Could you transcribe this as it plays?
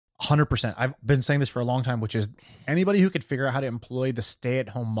100%. I've been saying this for a long time, which is anybody who could figure out how to employ the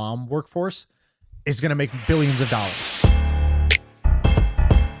stay-at-home mom workforce is going to make billions of dollars.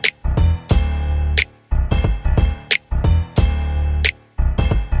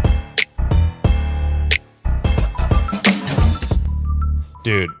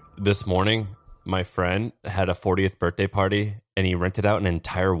 Dude, this morning, my friend had a 40th birthday party and he rented out an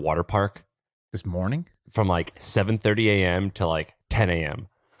entire water park This morning? from like 7:30 a.m. to like 10 a.m.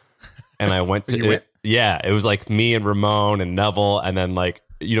 And I went So to you it. went? Yeah, it was like me and Ramon and Neville, and then like,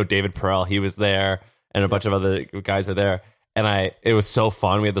 David Perel, he was there, and a bunch of other guys were there. And it was so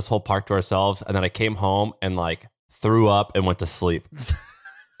fun. We had this whole park to ourselves, and then I came home and like threw up and went to sleep.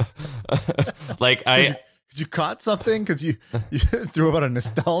 Like Because you caught something? Because you threw about a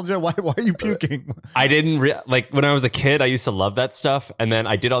nostalgia? Why are you puking? I didn't like when I was a kid. I used to love that stuff, and then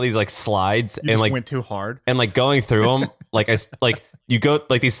I did all these like slides You and just like went too hard? and like going through them. You go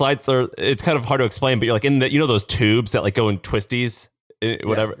like these slides are. It's kind of hard to explain, but you're like in the those tubes that like go in twisties,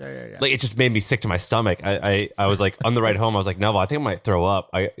 whatever. Yeah. Like it just made me sick to my stomach. I was like on the ride home. I was like, Neville, I think I might throw up.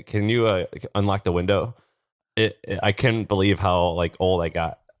 Can you unlock the window? I couldn't believe how like old I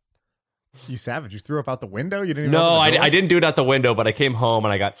got. You savage. You threw up out the window? You didn't even No, open the door? I didn't do it out the window, but I came home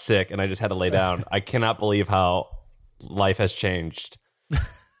and I got sick and I just had to lay down. I cannot believe how life has changed.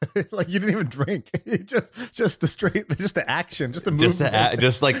 Like you didn't even drink. You just the action, just the movement.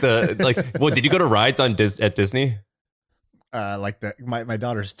 Just like well, did you go to rides at Disney? My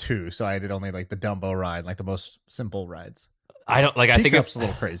daughter's 2, so I did only like the Dumbo ride, like the most simple rides. I don't like. I think Teacup's a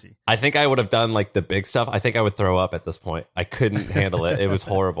little crazy. I think I would have done like the big stuff. I think I would throw up at this point. I couldn't handle it. It was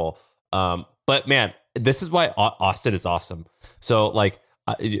horrible. But man, this is why Austin is awesome. So like,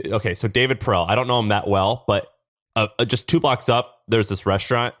 okay, so David Perel, I don't know him that well, but just 2 blocks up, there's this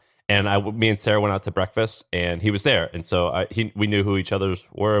restaurant, and me and Sarah went out to breakfast, and he was there, and so we knew who each other's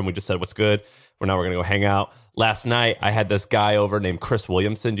were, and we just said, "What's good?" We're gonna go hang out. Last night, I had this guy over named Chris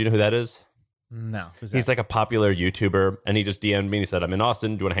Williamson. Do you know who that is? No, He's like a popular YouTuber, and he just DM'd me and he said, "I'm in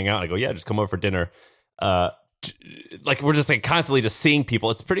Austin. Do you want to hang out?" And I go, "Yeah, just come over for dinner." Like we're just like constantly just seeing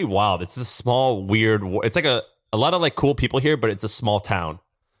people. It's pretty wild. It's a small, weird. It's like a lot of like cool people here, but it's a small town.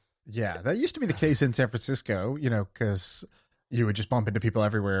 Yeah, that used to be the case in San Francisco, because you would just bump into people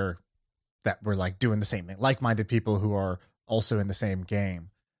everywhere that were like doing the same thing, like-minded people who are also in the same game.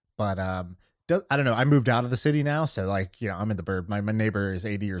 But I don't know. I moved out of the city now, so like I'm in the burb. My neighbor is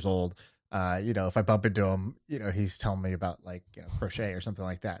 80 years old. If I bump into him, he's telling me about like crochet or something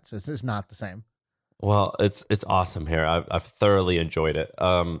like that. So it's not the same. Well, it's awesome here. I've thoroughly enjoyed it.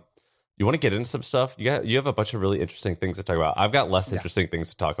 You want to get into some stuff? You have a bunch of really interesting things to talk about. I've got less interesting things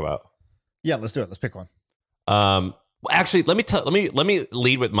to talk about. Yeah, let's do it. Let's pick one. Well, actually, let me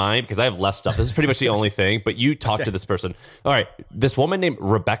lead with mine because I have less stuff. This is pretty much the only thing. But you talked to this person. All right, this woman named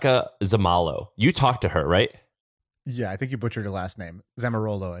Rebecca Zamalo. You talked to her, right? Yeah, I think you butchered her last name.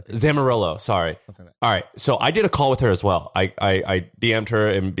 Zamarolo, I think. Zamarolo, sorry. Something like that. All right, so I did a call with her as well. I DM'd her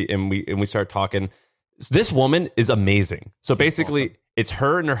and we started talking. This woman is amazing. So basically, awesome. It's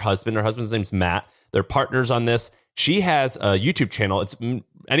her and her husband. Her husband's name's Matt. They're partners on this. She has a YouTube channel. It's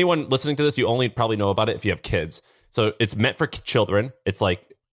anyone listening to this, you only probably know about it if you have kids. So it's meant for children. It's like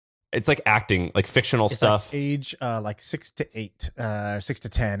acting, like fictional stuff. Like age like 6 to 8, 6 to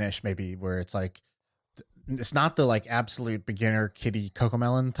 10-ish maybe, where it's like it's not the like absolute beginner kiddie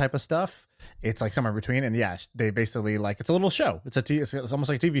Cocomelon type of stuff. It's like somewhere in between. And yeah, they basically like it's a little show. It's almost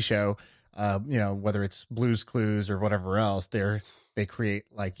like a TV show. Whether it's Blue's Clues or whatever else, they create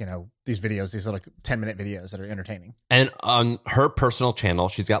like these videos, these little 10-minute videos that are entertaining. And on her personal channel,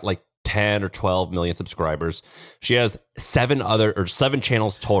 she's got like 10 or 12 million subscribers. She has 7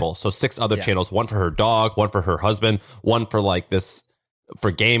 channels total. So 6 other channels, one for her dog, one for her husband, one for like this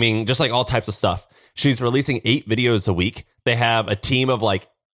for gaming, just like all types of stuff. She's releasing 8 videos a week. They have a team of like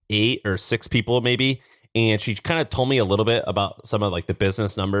 8 or 6 people maybe. And she kind of told me a little bit about some of like the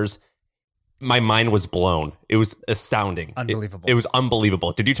business numbers. My mind was blown. It was astounding. Unbelievable. It was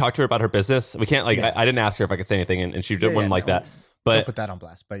unbelievable. Did you talk to her about her business? We can't I didn't ask her if I could say anything, and she wouldn't like that. But don't put that on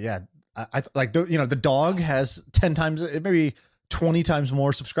blast. But yeah, I like the dog has 10 times, maybe 20 times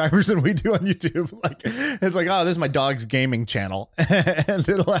more subscribers than we do on YouTube. Like it's like, oh, this is my dog's gaming channel, and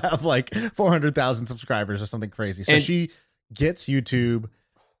it'll have like 400,000 subscribers or something crazy. So she gets YouTube,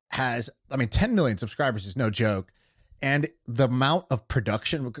 has 10 million subscribers is no joke. And the amount of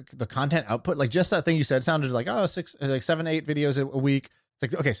production, the content output, like just that thing you said sounded like, 7, 8 videos a week.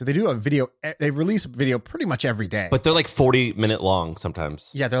 It's like, okay, so they do a video, they release a video pretty much every day. But they're like 40-minute long sometimes.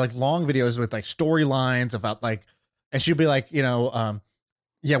 Yeah, they're like long videos with like storylines about like, and she'll be like, we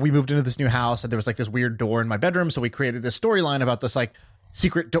moved into this new house and there was like this weird door in my bedroom. So we created this storyline about this like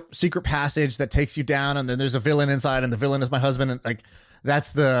secret passage that takes you down, and then there's a villain inside, and the villain is my husband, and like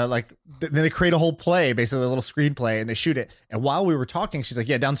that's the like. Then they create a whole play, basically a little screenplay, and they shoot it. And while we were talking, she's like,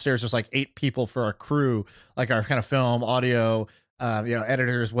 "Yeah, downstairs there's like 8 people for our crew, like our kind of film, audio,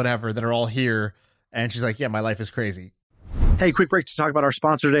 editors, whatever, that are all here." And she's like, "Yeah, my life is crazy." Hey, quick break to talk about our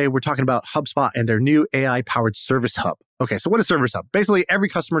sponsor today. We're talking about HubSpot and their new AI-powered Service Hub. Okay, so what is Service Hub? Basically, every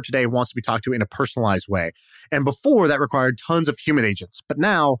customer today wants to be talked to in a personalized way. And before, that required tons of human agents. But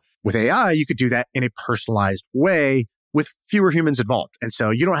now, with AI, you could do that in a personalized way with fewer humans involved. And so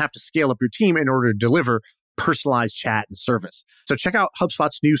you don't have to scale up your team in order to deliver personalized chat and service. So check out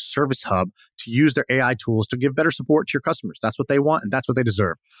HubSpot's new Service Hub to use their AI tools to give better support to your customers. That's what they want, and that's what they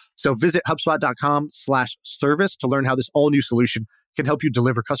deserve. So visit HubSpot.com/service to learn how this all-new solution can help you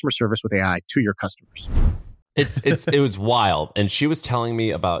deliver customer service with AI to your customers. It was wild. And she was telling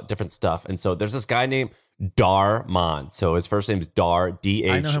me about different stuff. And so there's this guy named Dar Mon. So his first name is Dar, D-H.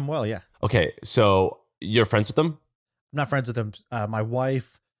 I know him well, yeah. Okay, so you're friends with him? I'm not friends with him. My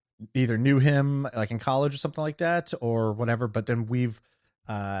wife either knew him like in college or something like that or whatever, but then we've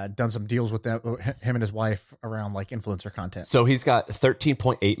done some deals with him and his wife around like influencer content. So he's got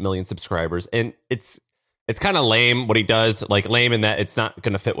 13.8 million subscribers, and it's kind of lame what he does, like lame in that it's not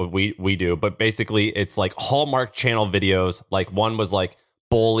going to fit what we do, but basically it's like Hallmark Channel videos. Like one was like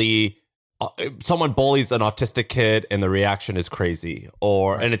someone bullies an autistic kid and the reaction is crazy,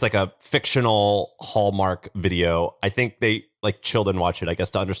 and it's like a fictional Hallmark video. I think they like children watch it, I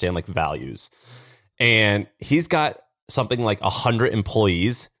guess, to understand like values. And he's got something like 100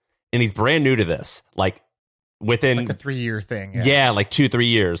 employees, and he's brand new to this. Like within like a 3-year thing. Yeah, like 2-3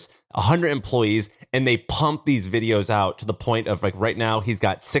 years, 100 employees, and they pump these videos out to the point of like right now he's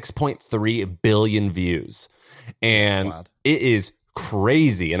got 6.3 billion views, and it is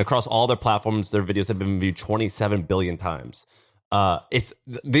crazy. And across all their platforms, their videos have been viewed 27 billion times.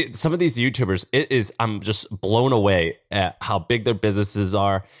 Some of these YouTubers, I'm just blown away at how big their businesses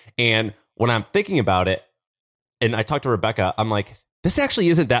are. And when I'm thinking about it, and I talked to Rebecca, I'm like, this actually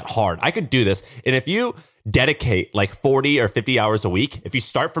isn't that hard. I could do this. And if you dedicate like 40 or 50 hours a week, if you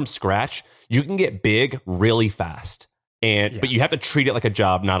start from scratch, you can get big really fast. But you have to treat it like a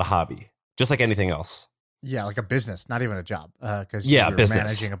job, not a hobby, just like anything else. Yeah, like a business, not even a job. Because you're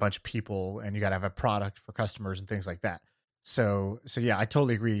managing a bunch of people and you got to have a product for customers and things like that. So yeah, I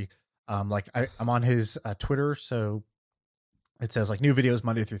totally agree. I'm on his Twitter, so it says like new videos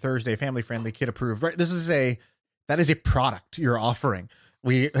Monday through Thursday, family friendly, kid approved. Right, that is a product you're offering.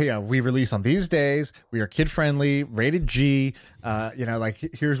 We release on these days. We are kid friendly, rated G.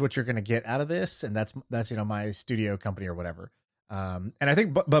 Here's what you're gonna get out of this, and that's my studio company or whatever. And I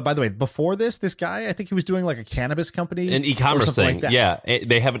think, but by the way, before this guy, I think he was doing like a cannabis company, an e-commerce thing. Like yeah,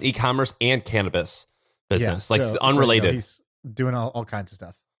 they have an e-commerce and cannabis business, unrelated. So, he's doing all kinds of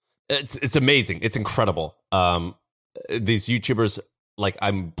stuff. It's amazing. It's incredible. These YouTubers, like,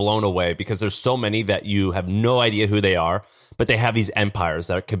 I'm blown away because there's so many that you have no idea who they are, but they have these empires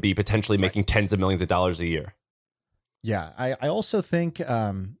that could be potentially making tens of millions of dollars a year. Yeah, I also think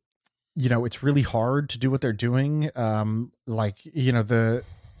it's really hard to do what they're doing.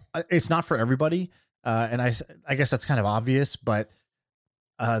 It's not for everybody, and I guess that's kind of obvious, but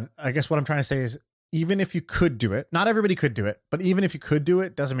I guess what I'm trying to say is, even if you could do it, not everybody could do it, but even if you could do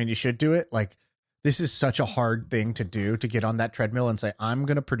it, doesn't mean you should do it. Like, this is such a hard thing to do, to get on that treadmill and say, I'm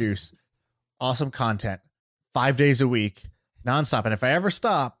going to produce awesome content 5 days a week, nonstop. And if I ever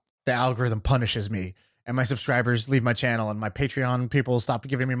stop, the algorithm punishes me and my subscribers leave my channel and my Patreon people stop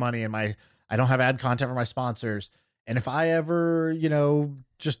giving me money and I don't have ad content for my sponsors. And if I ever,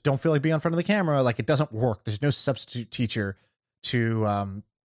 just don't feel like being in front of the camera, like, it doesn't work. There's no substitute teacher to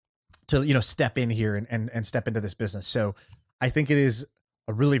step in here and step into this business. So I think it is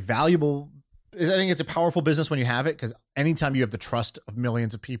a really valuable, I think it's a powerful business when you have it, because anytime you have the trust of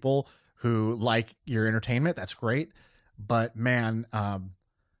millions of people who like your entertainment, that's great. But man, I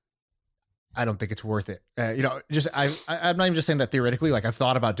don't think it's worth it. I'm not even just saying that theoretically, like, I've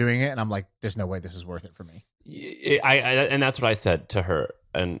thought about doing it and I'm like, there's no way this is worth it for me. And that's what I said to her.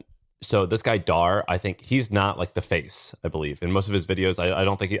 And so this guy Dar, I think he's not like the face, I believe. In most of his videos,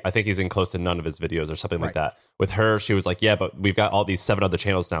 I think he's in close to none of his videos or something like that. With her, she was like, yeah, but we've got all these 7 other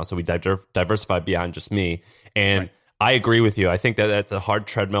channels now, so we diversified beyond just me. And I agree with you. I think that that's a hard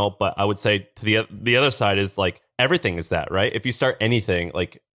treadmill, but I would say to the other side is like, everything is that, right? If you start anything,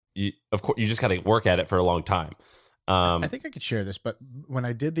 like, of course, you just got to work at it for a long time. I think I could share this, but when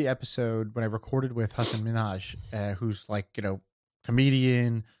I did the episode, when I recorded with Hasan Minhaj, who's like,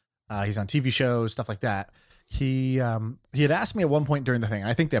 comedian, he's on TV shows, stuff like that. He had asked me at one point during the thing,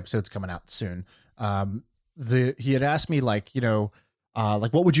 I think the episode's coming out soon. He had asked me, like,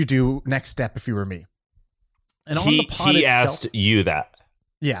 Like, what would you do next step if you were me? And on the pod he itself, asked you that.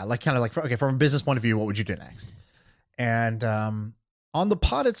 yeah, like kind of like, okay, from a business point of view, what would you do next? And on the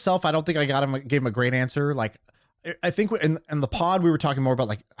pod itself, I don't think I gave him a great answer. Like, I think in the pod, we were talking more about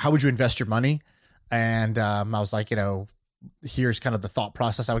like, how would you invest your money? And I was like, here's kind of the thought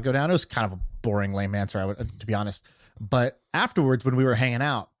process I would go down. It was kind of a boring, lame answer, to be honest. But afterwards, when we were hanging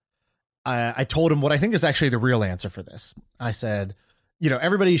out, I told him what I think is actually the real answer for this. I said,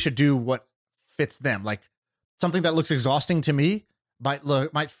 everybody should do what fits them. Like, something that looks exhausting to me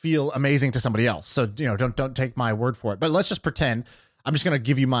might feel amazing to somebody else. So, don't take my word for it. But let's just pretend I'm just going to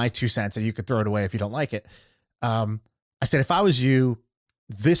give you my 2 cents and you could throw it away if you don't like it. I said, if I was you,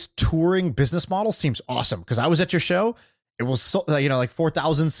 this touring business model seems awesome, because I was at your show. It was like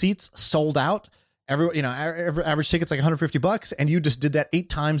 4,000 seats sold out. Average ticket's like $150, and you just did that 8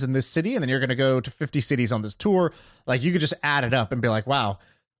 times in this city, and then you're going to go to 50 cities on this tour. Like, you could just add it up and be like, wow,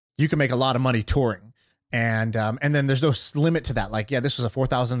 you can make a lot of money touring. And then there's no limit to that. Like, yeah, this was a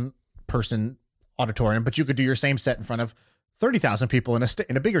 4,000 person auditorium, but you could do your same set in front of 30,000 people in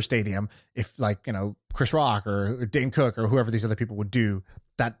a bigger stadium if, like, Chris Rock or Dane Cook or whoever these other people would do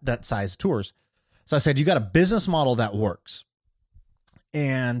that size tours. So I said, you got a business model that works.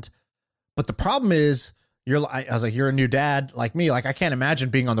 But the problem is, I was like, you're a new dad like me. Like, I can't imagine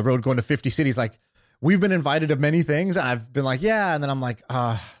being on the road going to 50 cities. Like, we've been invited to many things, and I've been like, yeah. And then I'm like,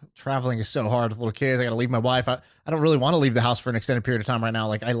 traveling is so hard with little kids. I got to leave my wife. I don't really want to leave the house for an extended period of time right now.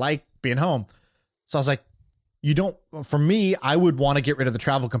 Like, I like being home. So I was like, for me, I would want to get rid of the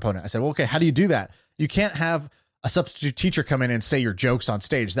travel component. I said, well, okay, how do you do that? You can't have a substitute teacher come in and say your jokes on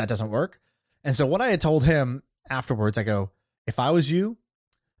stage. That doesn't work. And so what I had told him afterwards, I go, if I was you,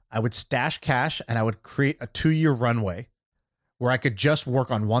 I would stash cash and I would create a 2-year runway where I could just work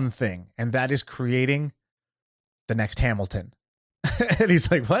on one thing. And that is creating the next Hamilton. And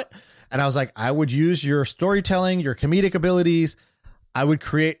he's like, what? And I was like, I would use your storytelling, your comedic abilities. I would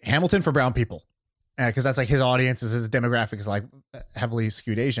create Hamilton for brown people. Because that's like his audience, his demographic is like heavily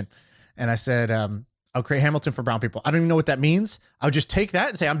skewed Asian. And I said, I'll create Hamilton for brown people. I don't even know what that means. I would just take that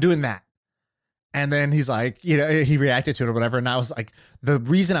and say, I'm doing that. And then he's like, he reacted to it or whatever. And I was like, the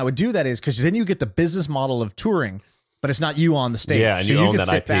reason I would do that is because then you get the business model of touring, but it's not you on the stage. Yeah, and so you own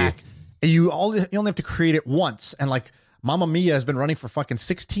that IP. Back and you only have to create it once. And like, Mamma Mia has been running for fucking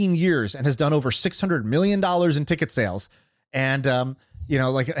 16 years and has done over $600 million in ticket sales. And,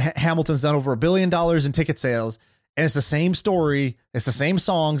 like Hamilton's done over $1 billion in ticket sales. And it's the same story. It's the same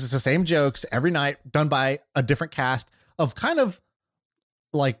songs. It's the same jokes every night, done by a different cast of kind of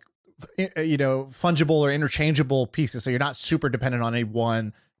like, fungible or interchangeable pieces. So you're not super dependent on any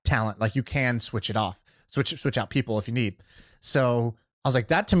one talent. Like, you can switch it off, switch out people if you need. So I was like,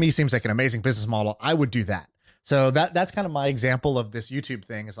 that to me seems like an amazing business model. I would do that. So that's kind of my example of this YouTube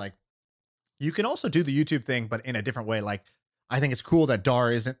thing. Is like, you can also do the YouTube thing, but in a different way. Like, I think it's cool that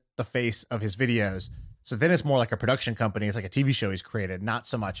Dar isn't the face of his videos. So then it's more like a production company. It's like a TV show he's created, not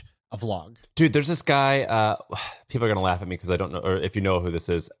so much a vlog. Dude, there's this guy. People are going to laugh at me because I don't know, or if you know who this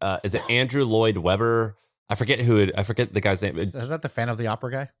is. Is it Andrew Lloyd Webber? I forget the guy's name. Is that the Fan of the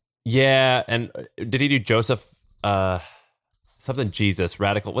Opera guy? Yeah. And did he do Joseph, something Jesus,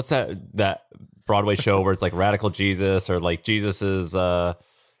 Radical? What's that Broadway show where it's like Radical Jesus, or like Jesus is,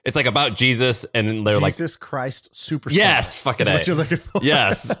 it's like about Jesus, and they're like Jesus Christ Superstar. Yes, fucking A. What you're looking for.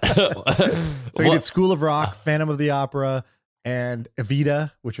 Yes. So you did School of Rock, Phantom of the Opera, and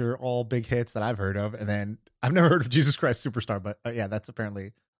Evita, which are all big hits that I've heard of. And then I've never heard of Jesus Christ Superstar, but yeah, that's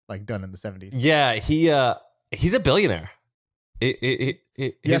apparently like done in the 70s. Yeah, he's a billionaire.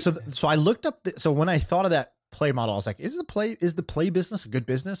 Yeah, so I looked up. So when I thought of that play model, I was like, is the play business a good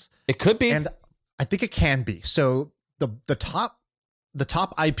business? It could be, and I think it can be. So the top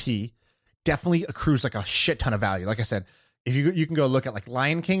IP definitely accrues like a shit ton of value. Like I said, if you can go look at like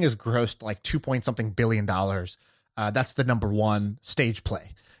Lion King has grossed like $2 billion. That's the number 1 stage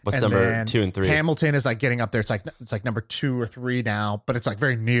play. What's number 2 and 3? Hamilton is like getting up there. It's like number 2 or 3 now, but it's like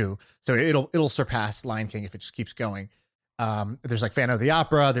very new. So it'll surpass Lion King if it just keeps going. There's like Phantom of the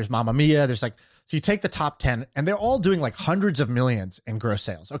Opera. There's Mamma Mia. There's like, so you take the top 10 and they're all doing like hundreds of millions in gross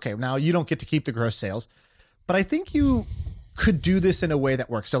sales. Okay, now you don't get to keep the gross sales, but I think you could do this in a way that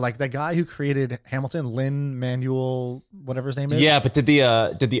works. So like the guy who created Hamilton, Lin-Manuel, whatever his name is. Yeah, but did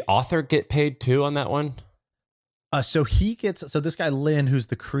the author get paid too on that one? So this guy Lin, who's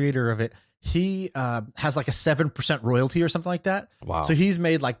the creator of it, he has like a 7% royalty or something like that. Wow. So he's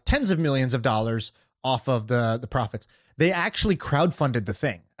made like tens of millions of dollars off of the profits. They actually crowdfunded the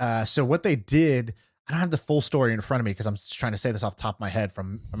thing. So what they did, I don't have the full story in front of me because I'm just trying to say this off the top of my head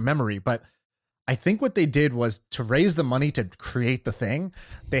from memory, but I think what they did was to raise the money to create the thing.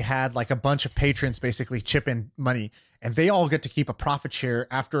 They had like a bunch of patrons basically chip in money, and they all get to keep a profit share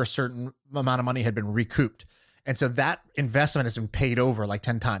after a certain amount of money had been recouped. And so that investment has been paid over like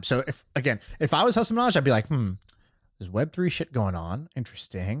 10 times. So if I was Hasan Minhaj, I'd be like, there's Web3 shit going on.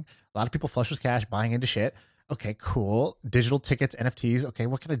 Interesting. A lot of people flush with cash buying into shit. Okay, cool. Digital tickets, NFTs. Okay,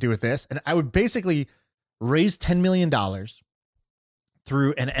 what can I do with this? And I would basically raise $10 million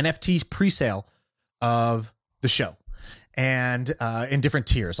through an NFT pre-sale of the show. And in different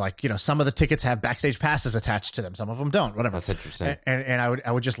tiers, like, some of the tickets have backstage passes attached to them. Some of them don't, whatever. That's interesting. And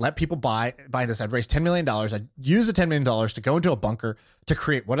I would just let people buy this. I'd raise $10 million. I'd use the $10 million to go into a bunker to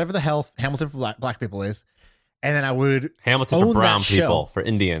create whatever the hell Hamilton for black people is. And then I would Hamilton for brown people, for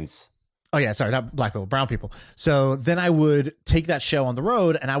Indians. Oh yeah, sorry, not black people, brown people. So then I would take that show on the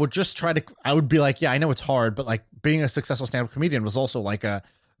road, and I would just I would be like, yeah, I know it's hard, but like being a successful stand-up comedian was also like a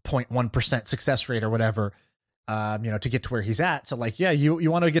 0.1% success rate or whatever, to get to where he's at. So like, yeah,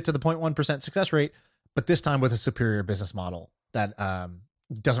 you want to get to the 0.1% success rate, but this time with a superior business model that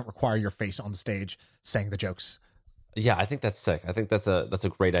doesn't require your face on the stage saying the jokes. Yeah, I think that's sick. I think that's a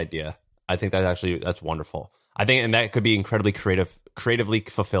great idea. I think that's wonderful. I think, and that could be incredibly creatively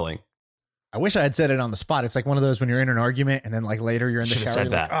fulfilling. I wish I had said it on the spot. It's like one of those when you're in an argument and then like later you're in the shower.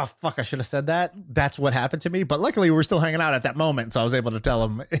 Like, oh, fuck, I should have said that. That's what happened to me. But luckily we were still hanging out at that moment. So I was able to tell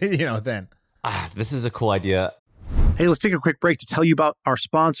him, then. This is a cool idea. Hey, let's take a quick break to tell you about our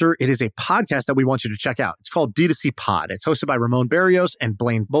sponsor. It is a podcast that we want you to check out. It's called D2C Pod. It's hosted by Ramon Barrios and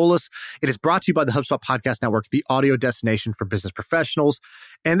Blaine Bolus. It is brought to you by the HubSpot Podcast Network, the audio destination for business professionals.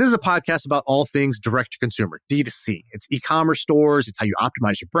 And this is a podcast about all things direct to consumer, D2C. It's e-commerce stores. It's how you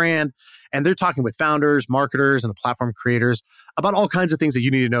optimize your brand. And they're talking with founders, marketers, and the platform creators about all kinds of things that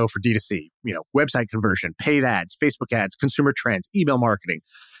you need to know for D2C. Website conversion, paid ads, Facebook ads, consumer trends, email marketing.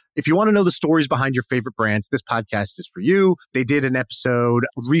 If you want to know the stories behind your favorite brands, this podcast is for you. They did an episode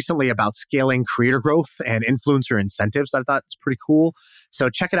recently about scaling creator growth and influencer incentives that I thought was pretty cool. So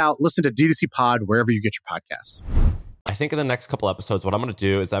check it out. Listen to D2C Pod wherever you get your podcasts. I think in the next couple episodes, what I'm going to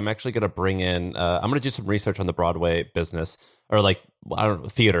do is I'm actually going to bring in, I'm going to do some research on the Broadway business, or like, I don't know,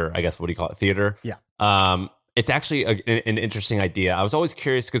 theater, I guess. What do you call it? Theater? Yeah. It's actually an interesting idea. I was always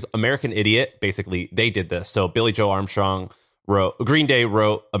curious because American Idiot, basically, they did this. So Billy Joe Armstrong Green Day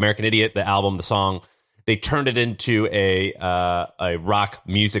wrote American Idiot, the album, the song. They turned it into a rock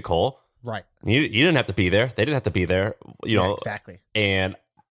musical. Right. You didn't have to be there. They didn't have to be there. Exactly. And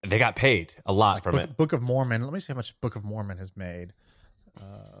they got paid a lot from it. Book of Mormon. Let me see how much Book of Mormon has made.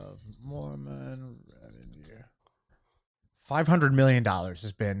 Mormon revenue. $500 million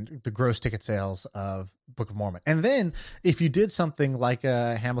has been the gross ticket sales of Book of Mormon. And then if you did something like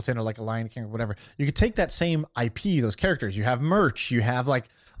a Hamilton or like a Lion King or whatever, you could take that same IP, those characters, you have merch, you have like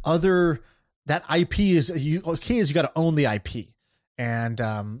that IP is, you got to own the IP. And,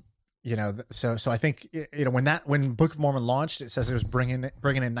 so I think, when Book of Mormon launched, it says it was bringing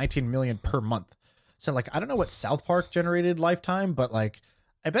in 19 million per month. So like, I don't know what South Park generated lifetime, but like,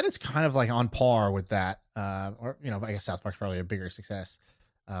 I bet it's kind of like on par with that. I guess South Park's probably a bigger success.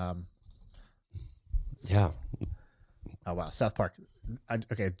 Yeah. Oh, wow. South Park.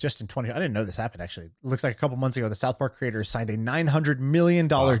 Just in 20, I didn't know this happened, actually. It looks like a couple months ago, the South Park creators signed a $900 million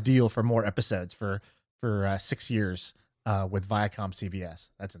deal for more episodes for 6 years with Viacom CBS.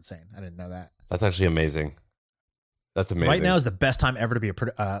 That's insane. I didn't know that. That's actually amazing. That's amazing. Right now is the best time ever to be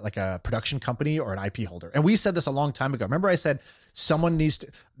a production company or an IP holder. And we said this a long time ago. Remember I said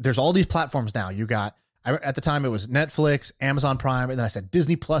there's all these platforms now. You got, at the time it was Netflix, Amazon Prime, and then I said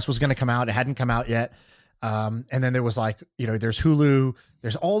Disney Plus was going to come out. It hadn't come out yet. And then there was there's Hulu,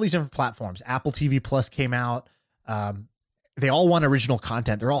 there's all these different platforms. Apple TV Plus came out. They all want original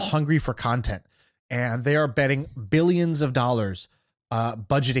content. They're all hungry for content, and they are betting billions of dollars,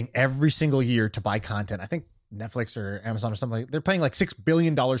 budgeting every single year to buy content. I think Netflix or Amazon or something, they're paying like $6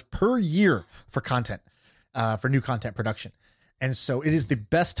 billion per year for content, for new content production. And so it is the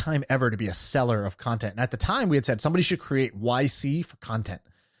best time ever to be a seller of content. And at the time we had said somebody should create YC for content.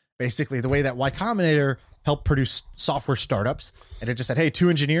 Basically the way that Y Combinator helped produce software startups. And it just said, hey, 2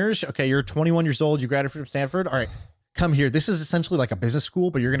 engineers. Okay. You're 21 years old. You graduated from Stanford. All right, come here. This is essentially like a business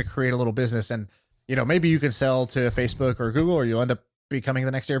school, but you're going to create a little business. And, maybe you can sell to Facebook or Google, or you'll end up becoming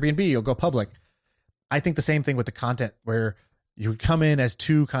the next Airbnb. You'll go public. I think the same thing with the content, where you come in as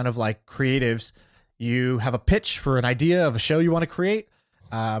 2 kind of like creatives. You have a pitch for an idea of a show you want to create.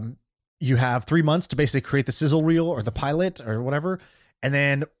 You have 3 months to basically create the sizzle reel or the pilot or whatever. And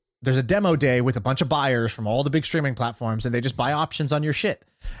then there's a demo day with a bunch of buyers from all the big streaming platforms, and they just buy options on your shit.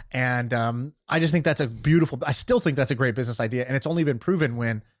 And I just think I still think that's a great business idea. And it's only been proven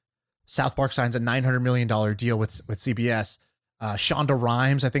when South Park signs a $900 million deal with CBS. Shonda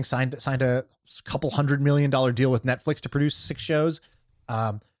Rhimes, I think, signed a couple $100 million deal with Netflix to produce 6 shows.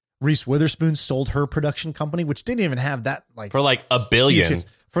 Reese Witherspoon sold her production company, which didn't even have that for like $1 billion.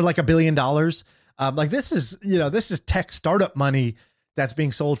 For like $1 billion. Like this is tech startup money that's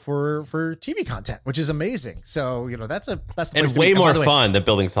being sold for TV content, which is amazing. So that's the place and to way be. more fun than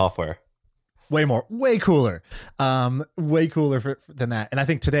building software. Way cooler, than that. And I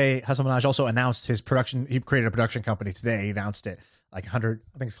think today Hasan Minhaj also announced his production. He created a production company today. He announced it like 100.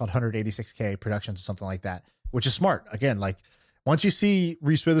 I think it's called 186K Productions or something like that, which is smart. Again, like once you see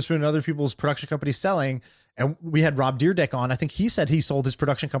Reese Witherspoon and other people's production companies selling, and we had Rob Dyrdek on. I think he said he sold his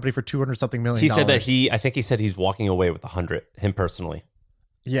production company for 200 something million. He said that I think he said he's walking away with 100. Him personally.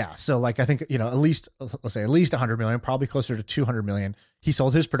 Yeah. So like, I think, at least 100 million, probably closer to 200 million. He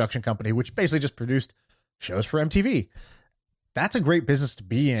sold his production company, which basically just produced shows for MTV. That's a great business to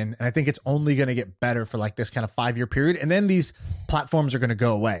be in. And I think it's only going to get better for like this kind of 5-year period. And then these platforms are going to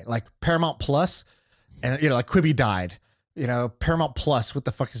go away, like Paramount Plus, and like Quibi died, Paramount Plus. What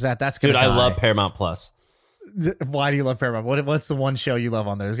the fuck is that? That's going to die. Dude, I love Paramount Plus. Why do you love Paramount? What's the one show you love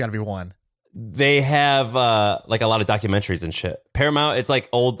on there? There's got to be one. They have like a lot of documentaries and shit. Paramount, it's like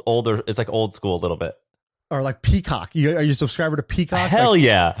older. It's like old school a little bit. Or like Peacock. Are you a subscriber to Peacock? Hell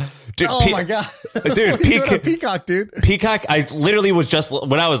yeah, dude! My god, dude! Peacock, dude. Peacock. I literally was just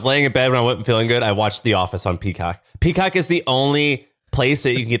when I was laying in bed when I wasn't feeling good. I watched The Office on Peacock. Peacock is the only place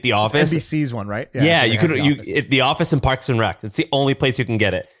that you can get The Office. NBC's one, right? Yeah, you could. The Office and Parks and Rec. It's the only place you can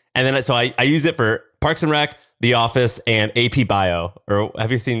get it. And then so I use it for Parks and Rec, The Office, and AP Bio. Or have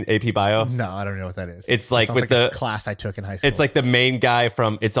you seen AP Bio? No, I don't know what that is. It's like with the class I took in high school. It's like the main guy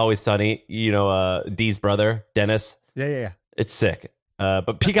from It's Always Sunny. Dee's brother, Dennis. Yeah. It's sick.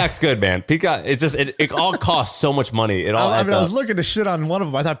 But Peacock's good, man. Peacock. It's just it all costs so much money. It all. I was looking to shit on one of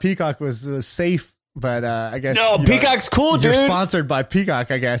them. I thought Peacock was safe. But I guess no, Peacock's cool, dude. You're sponsored by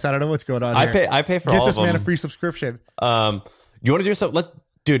Peacock, I guess. I don't know what's going on. I pay for all of them. Get this man a free subscription. You want to do something?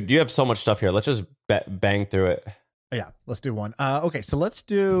 Dude, you have so much stuff here. Let's just bang through it. Yeah, let's do one. Okay, so let's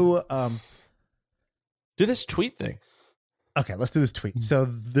do this tweet thing. Okay, let's do this tweet. So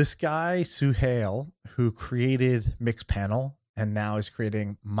this guy Suhail, who created Mixpanel and now is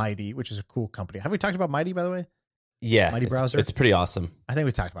creating Mighty, which is a cool company. Have we talked about Mighty, by the way? Yeah, Mighty browser. It's pretty awesome. I think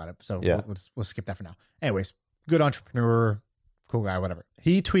we talked about it, so yeah. we'll skip that for now. Anyways, good entrepreneur, cool guy, whatever.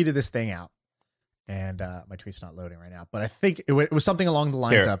 He tweeted this thing out. And my tweet's not loading right now, but I think it was something along the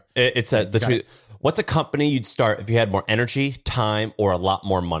lines of... It said, the tweet, what's a company you'd start if you had more energy, time, or a lot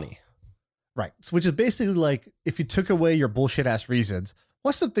more money? Right. So, which is basically like, if you took away your bullshit-ass reasons,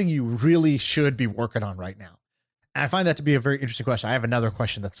 what's the thing you really should be working on right now? And I find that to be a very interesting question. I have another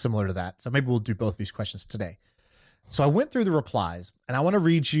question that's similar to that. So maybe we'll do both these questions today. So I went through the replies, and I want to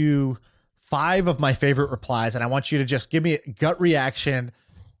read you 5 of my favorite replies, and I want you to just give me a gut reaction.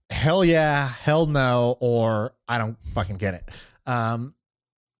 Hell yeah, hell no, or I don't fucking get it.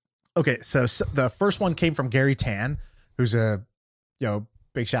 Okay, so the first one came from Gary Tan, who's a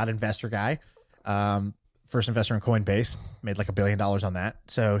big shot investor guy. First investor in Coinbase, made like $1 billion on that.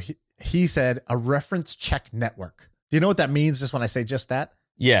 So he said a reference check network. Do you know what that means? Just when I say just that?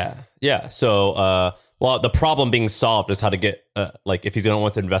 Yeah. So, the problem being solved is how to get if he's going to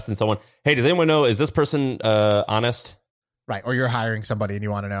want to invest in someone. Hey, does anyone know, is this person honest? Right. Or you're hiring somebody and you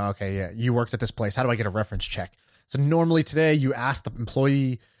want to know, okay, yeah, you worked at this place. How do I get a reference check? So normally today you ask the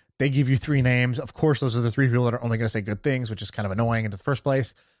employee, they give you 3 names. Of course, those are the 3 people that are only going to say good things, which is kind of annoying in the first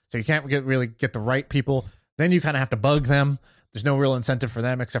place. So you can't really get the right people. Then you kind of have to bug them. There's no real incentive for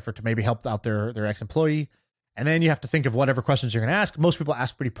them except for to maybe help out their ex-employee. And then you have to think of whatever questions you're going to ask. Most people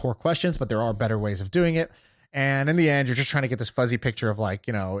ask pretty poor questions, but there are better ways of doing it. And in the end, you're just trying to get this fuzzy picture of like,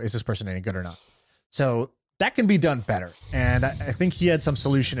 is this person any good or not? So that can be done better. And I think he had some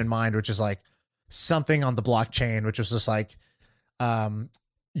solution in mind, which is like something on the blockchain, which was just like,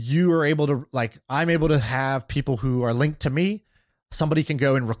 you are able to, like, I'm able to have people who are linked to me. Somebody can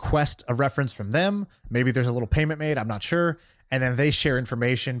go and request a reference from them. Maybe there's a little payment made. I'm not sure. And then they share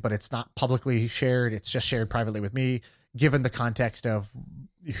information, but it's not publicly shared. It's just shared privately with me, given the context of,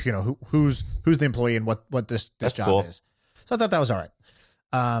 who's the employee and what this job cool. is. So I thought that was all right.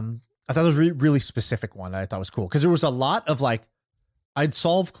 I thought it was a really specific one that I thought was cool because there was a lot of like, I'd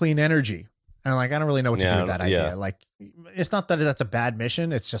solve clean energy. And like, I don't really know what to do with that idea. Like, it's not that that's a bad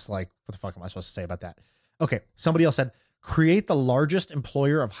mission. It's just like, what the fuck am I supposed to say about that? Okay. Somebody else said, create the largest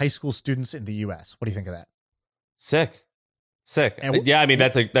employer of high school students in the US. What do you think of that? Sick. And I mean,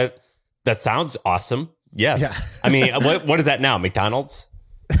 that sounds awesome. Yes. Yeah. I mean, what is that now? McDonald's?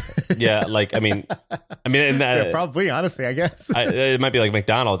 Yeah, like I mean, in that, Yeah, probably, honestly, I guess. it might be like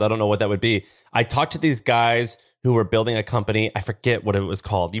McDonald's. I don't know what that would be. I talked to these guys who were building a company. I forget what it was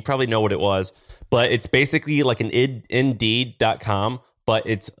called. You probably know what it was, but it's basically like an Indeed.com, but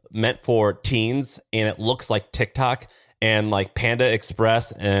it's meant for teens, and it looks like TikTok, and like Panda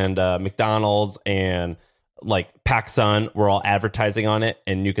Express and McDonald's and like PacSun were all advertising on it,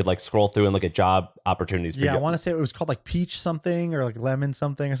 and you could like scroll through and look at job opportunities. For I want to say it was called like Peach something or like Lemon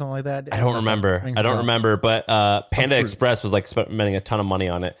something or something like that. I don't remember, but Panda Express was like spending a ton of money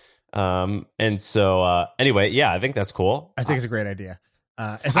on it. And so anyway, yeah, I think that's cool. I think it's a great idea.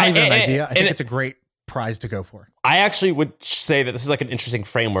 It's not even an idea. I think it's a great prize to go for. I actually would say that this is like an interesting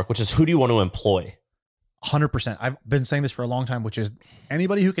framework, which is who do you want to employ? 100%. I've been saying this for a long time, which is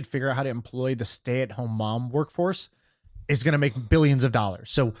anybody who could figure out how to employ the stay-at-home mom workforce is going to make billions of dollars.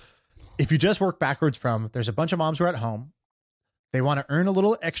 So if you just work backwards from, there's a bunch of moms who are at home. They want to earn a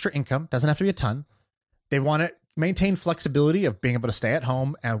little extra income. Doesn't have to be a ton. They want to maintain flexibility of being able to stay at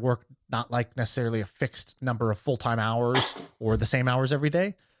home and work not like necessarily a fixed number of full-time hours or the same hours every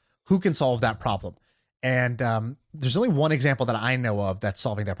day. Who can solve that problem? And there's only one example that I know of that's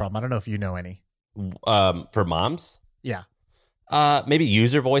solving that problem. I don't know if you know any. For moms? Yeah. Maybe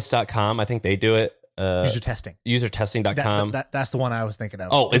uservoice.com. I think they do it. User testing. Usertesting.com. That's the one I was thinking of.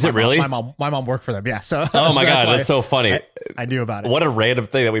 Oh, is it really? My mom worked for them. Yeah. So. Oh my God. That's so funny. I knew about it. What a random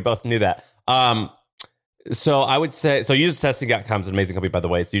thing that we both knew that. So I would say, so usertesting.com is an amazing company, by the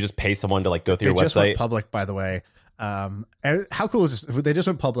way. So you just pay someone to like go through your website. They just went public, by the way. And how cool is this? They just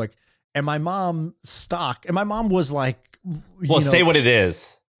went public, and my mom was like, say what it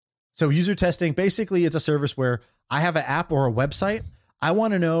is. So user testing, basically it's a service where I have an app or a website. I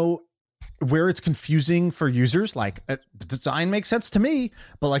want to know where it's confusing for users. Like the design makes sense to me,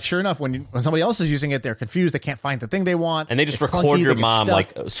 but like sure enough, when somebody else is using it, they're confused. They can't find the thing they want. And they just record your mom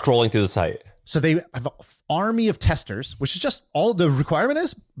like scrolling through the site. So they have an army of testers, which is just all the requirement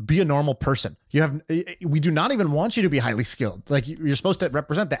is be a normal person. We do not even want you to be highly skilled. Like you're supposed to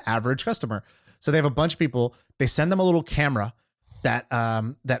represent the average customer. So they have a bunch of people. They send them a little camera that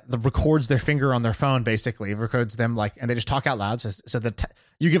records their finger on their phone. Basically, it records them and they just talk out loud. So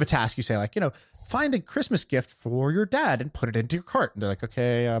you give a task. You say find a Christmas gift for your dad and put it into your cart. And they're like,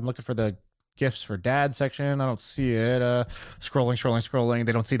 okay, I'm looking for the gifts for dad section. I don't see it. Scrolling.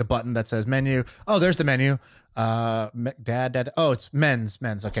 They don't see the button that says menu. Oh, there's the menu. Dad. Oh, it's men's.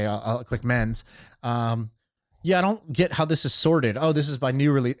 Okay, I'll click men's. Yeah, I don't get how this is sorted. Oh, this is my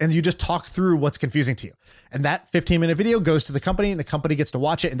new release. And you just talk through what's confusing to you. And that 15-minute video goes to the company, and the company gets to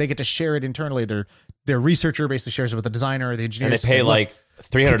watch it, and they get to share it internally. Their researcher basically shares it with the designer or the engineer. And they pay like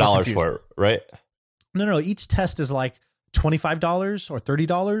 $300 for it, right? No. Each test is like $25 or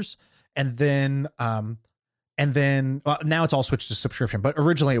 $30. And then now it's all switched to subscription. But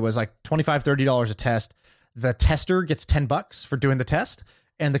originally it was like $25, $30 a test. The tester gets $10 for doing the test,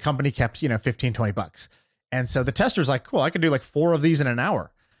 and the company kept, $15, $20. And so the tester's like, cool, I could do like 4 of these in an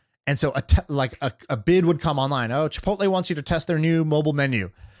hour. And so a bid would come online. Oh, Chipotle wants you to test their new mobile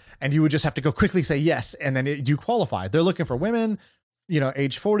menu. And you would just have to go quickly say yes. And then you qualify. They're looking for women,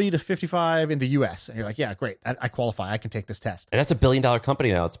 age 40 to 55 in the US. And you're like, yeah, great. I qualify. I can take this test. And that's $1 billion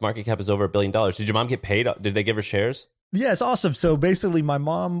company now. Its market cap is over $1 billion. Did your mom get paid? Did they give her shares? Yeah, it's awesome. So basically my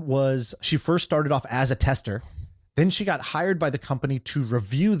mom she first started off as a tester. Then she got hired by the company to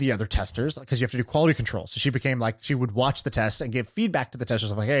review the other testers because you have to do quality control. So she became she would watch the tests and give feedback to the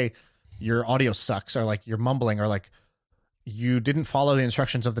testers of like, hey, your audio sucks, or like you're mumbling, or like you didn't follow the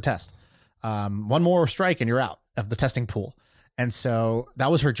instructions of the test. One more strike and you're out of the testing pool. And so that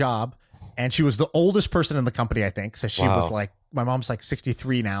was her job. And she was the oldest person in the company, I think. So she was my mom's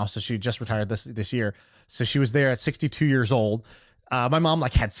 63 now. So she just retired this year. So she was there at 62 years old. My mom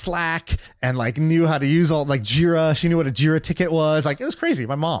had Slack and knew how to use all Jira. She knew what a Jira ticket was. It was crazy.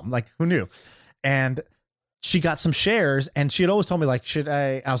 My mom, who knew? And she got some shares, and she had always told me should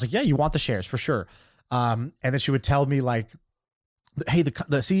I? I was like, yeah, you want the shares for sure. And then she would tell me hey, the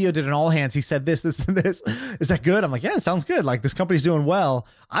CEO did an all hands. He said this, and this. Is that good? I'm like, yeah, it sounds good. This company's doing well.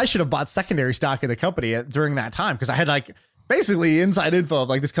 I should have bought secondary stock in the company during that time because I had basically inside info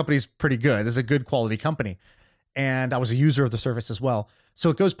of this company's pretty good. It's a good quality company. And I was a user of the service as well. So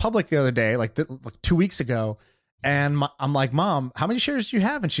it goes public the other day, 2 weeks ago. And I'm like, Mom, how many shares do you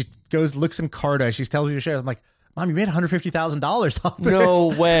have? And she looks in Carta. She tells me the shares. I'm like, Mom, you made $150,000 off this. No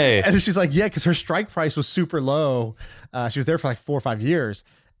way. And she's like, yeah, because her strike price was super low. She was there for 4 or 5 years.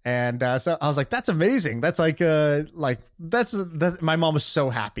 And so I was like, that's amazing. That's my mom was so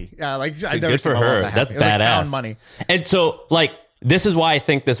happy. I never good for her. That's badass. Found money. And so this is why I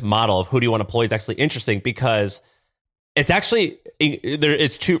think this model of who do you want to employ is actually interesting, because it's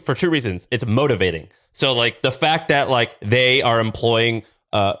it's for two reasons. It's motivating. So like the fact that like they are employing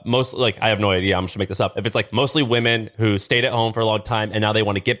most, like, I have no idea, I'm just gonna make this up. If it's like mostly women who stayed at home for a long time and now they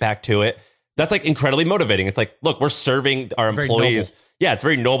want to get back to it, that's like incredibly motivating. It's like, look, we're serving our employees. Yeah, it's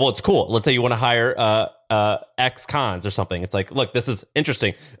very noble. It's cool. Let's say you want to hire ex-cons or something. It's like, look, this is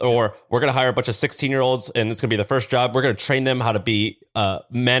interesting. Or we're going to hire a bunch of 16-year-olds and it's going to be their first job. We're going to train them how to be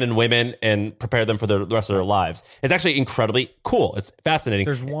men and women and prepare them for the rest of their lives. It's actually incredibly cool. It's fascinating.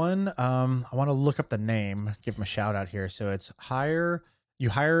 There's one, I want to look up the name, give them a shout out here. So it's you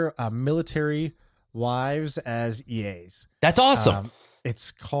hire military wives as EAs. That's awesome. It's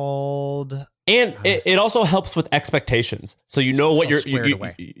called... And it also helps with expectations. So you know what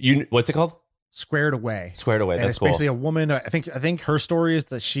you what's it called? Squared Away. Squared Away. And that's it's cool. Basically a woman. I think her story is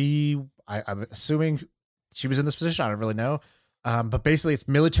that I'm assuming she was in this position. I don't really know. But basically it's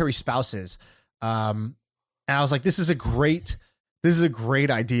military spouses. And I was like, this is a great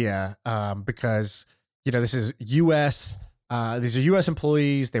idea. Because, you know, this is these are US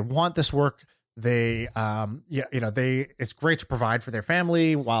employees. They want this work. They, it's great to provide for their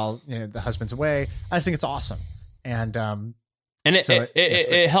family while, you know, the husband's away. I just think it's awesome. And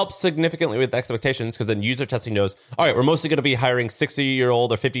it helps significantly with expectations, because then user testing knows, all right, we're mostly going to be hiring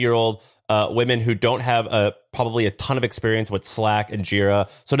 60-year-old or 50-year-old women who don't have probably a ton of experience with Slack and Jira.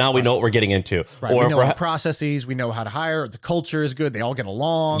 So now we know what we're getting into. Right. Or we know processes, we know how to hire. The culture is good. They all get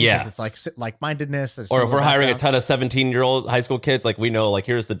along. Yeah. It's like mindedness. Or if we're hiring a ton of 17-year-old high school kids, like we know, like,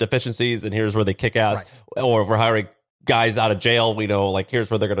 here's the deficiencies and here's where they kick ass. Right. Or if we're hiring guys out of jail, we know, like, here's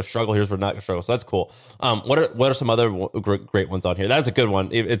where they're going to struggle, here's where they're not going to struggle. So that's cool. What are some other great ones on here? That's a good one.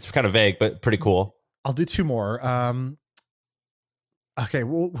 It's kind of vague, but pretty cool. I'll do two more. Okay,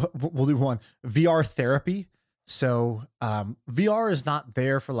 we'll do one. VR therapy. So VR is not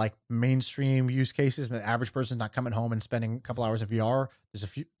there for like mainstream use cases. The average person's not coming home and spending a couple hours of VR. There's a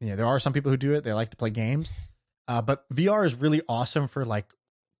few, there are some people who do it. They like to play games. But VR is really awesome for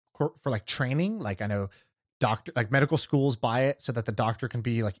training. Like, I know medical schools buy it so that the doctor can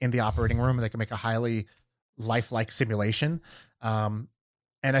be like in the operating room and they can make a highly lifelike simulation. And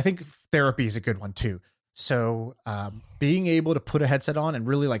I think therapy is a good one too. So being able to put a headset on and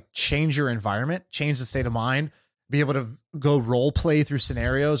really like change your environment, change the state of mind, be able to go role play through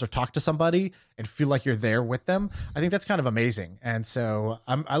scenarios or talk to somebody and feel like you're there with them. I think that's kind of amazing. And so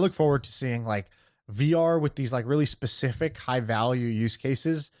I look forward to seeing like VR with these like really specific high value use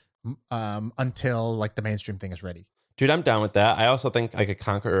cases until like the mainstream thing is ready. Dude, I'm down with that. I also think I could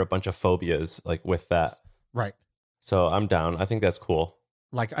conquer a bunch of phobias like with that. Right. So I'm down. I think that's cool.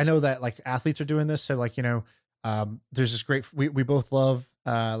 Like, I know that like athletes are doing this. So like, there's this great, we both love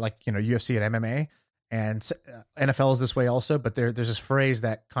UFC and MMA, and NFL is this way also, but there's this phrase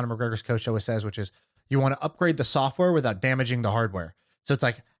that Conor McGregor's coach always says, which is you want to upgrade the software without damaging the hardware. So it's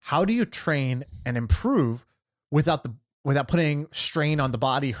like, how do you train and improve without putting strain on the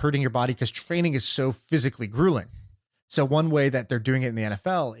body, hurting your body? Because training is so physically grueling. So one way that they're doing it in the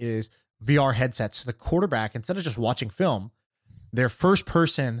NFL is VR headsets. So the quarterback, instead of just watching film, they're first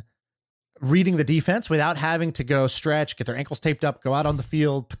person reading the defense without having to go stretch, get their ankles taped up, go out on the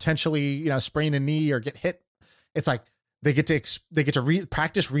field, potentially, sprain a knee or get hit. It's like they get to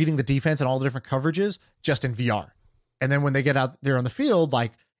practice reading the defense and all the different coverages just in VR. And then when they get out there on the field,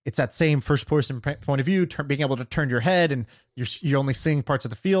 like, it's that same first person point of view, being able to turn your head and you're only seeing parts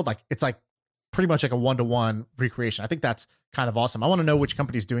of the field. Like, it's like pretty much like a 1-to-1 recreation. I think that's kind of awesome. I want to know which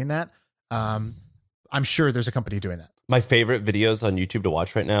company's doing that. I'm sure there's a company doing that. My favorite videos on YouTube to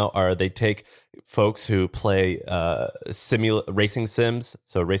watch right now are they take folks who play racing sims,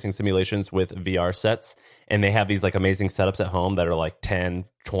 so racing simulations with VR sets, and they have these like amazing setups at home that are like $10,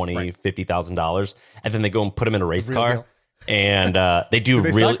 $20, right. $50,000, and then they go and put them in a race car. Deal. And they do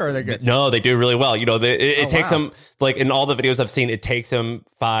they really suck or are they good? No, they do really well. It takes them, like, in all the videos I've seen, it takes them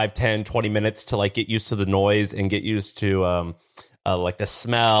 5, 10, 20 minutes to like get used to the noise and get used to like the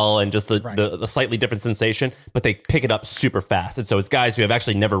smell and just the slightly different sensation, but they pick it up super fast. And so it's guys who have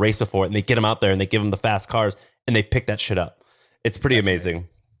actually never raced before, and they get them out there and they give them the fast cars and they pick that shit up. It's pretty amazing.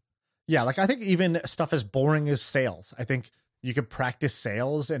 Yeah, like I think even stuff as boring as sales, I think you could practice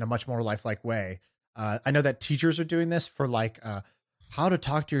sales in a much more lifelike way. I know that teachers are doing this for like how to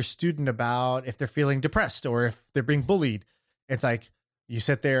talk to your student about if they're feeling depressed or if they're being bullied. It's like you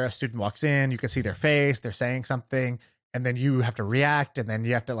sit there, a student walks in, you can see their face, they're saying something, and then you have to react, and then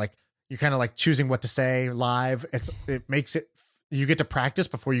you have to like, you're kind of like choosing what to say live. It makes it, you get to practice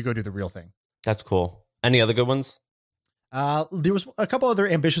before you go do the real thing. That's cool. Any other good ones? There was a couple other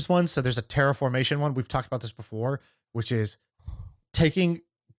ambitious ones. So there's a terraformation one. We've talked about this before, which is taking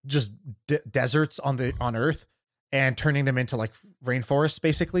just deserts on Earth and turning them into like rainforests,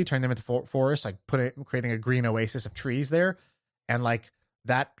 basically turning them into forest, like creating a green oasis of trees there. And like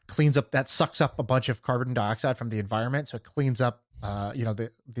that sucks up a bunch of carbon dioxide from the environment. So it cleans up,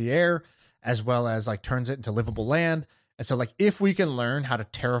 the air, as well as like turns it into livable land. And so like, if we can learn how to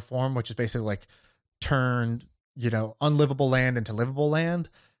terraform, which is basically like turn, unlivable land into livable land,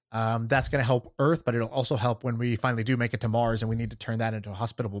 that's going to help Earth, but it'll also help when we finally do make it to Mars and we need to turn that into a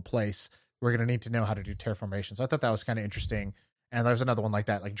hospitable place. We're going to need to know how to do terraformation. So I thought that was kind of interesting. And there's another one like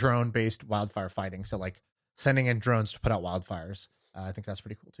that, like drone-based wildfire fighting. So like sending in drones to put out wildfires. I think that's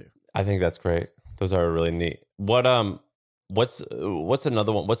pretty cool too. I think that's great. Those are really neat. What's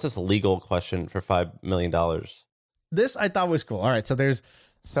another one? What's this legal question for $5 million? This I thought was cool. All right.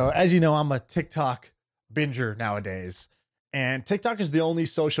 So as you know, I'm a TikTok binger nowadays. And TikTok is the only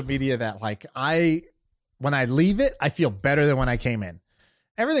social media that like when I leave it, I feel better than when I came in.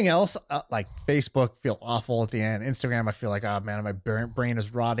 Everything else, like Facebook, feel awful at the end. Instagram, I feel like, oh man, my brain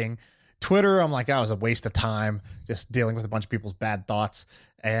is rotting. Twitter, I'm like, that was a waste of time just dealing with a bunch of people's bad thoughts.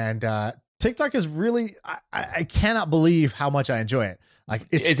 And TikTok is really, I cannot believe how much I enjoy it. Like,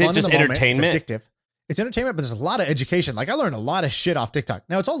 is it just entertainment? It's addictive. It's entertainment, but there's a lot of education. Like I learned a lot of shit off TikTok.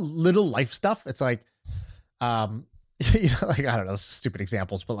 Now it's all little life stuff. It's like, like, I don't know, stupid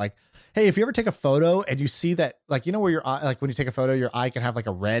examples, but like, hey, if you ever take a photo and you see that, like, where your eye, like when you take a photo, your eye can have like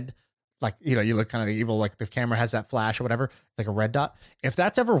a red, like, you look kind of evil, like the camera has that flash or whatever, like a red dot. If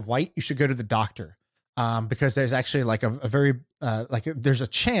that's ever white, you should go to the doctor. Because there's actually like a very, there's a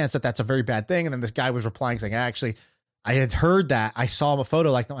chance that that's a very bad thing. And then this guy was replying saying, actually, I had heard that. I saw a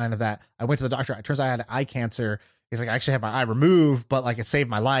photo like the end of that. I went to the doctor. It turns out I had eye cancer. He's like, I actually had my eye removed, but like it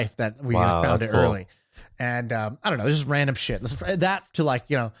saved my life that we found it early. And I don't know, this is random shit. That to like,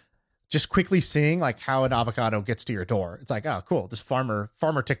 just quickly seeing like how an avocado gets to your door. It's like, oh, cool. This farmer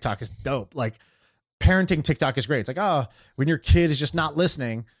TikTok is dope. Like parenting TikTok is great. It's like, oh, when your kid is just not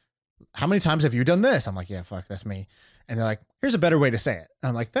listening, how many times have you done this? I'm like, yeah, fuck, that's me. And they're like, here's a better way to say it. And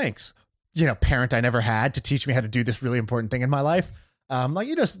I'm like, thanks. Parent I never had to teach me how to do this really important thing in my life. Like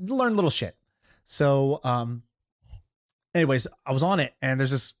you just learn little shit. So, anyways, I was on it and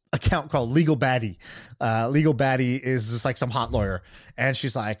there's this account called Legal Baddie. Legal Baddie is just like some hot lawyer. And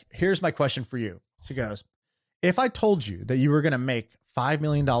she's like, here's my question for you. She goes, if I told you that you were going to make $5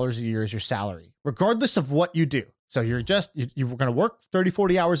 million a year as your salary, regardless of what you do. So you're going to work 30,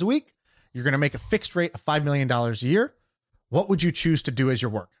 40 hours a week. You're going to make a fixed rate of $5 million a year. What would you choose to do as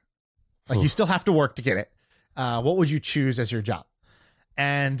your work? Like you still have to work to get it. What would you choose as your job?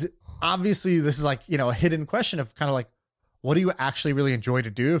 And obviously this is like, a hidden question of kind of like, what do you actually really enjoy to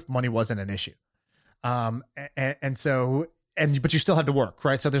do if money wasn't an issue? But you still had to work,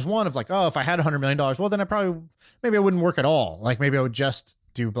 right? So there's one of like, oh, if I had $100 million, well, then maybe I wouldn't work at all. Like maybe I would just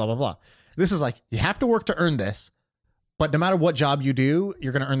do blah, blah, blah. This is like, you have to work to earn this, but no matter what job you do,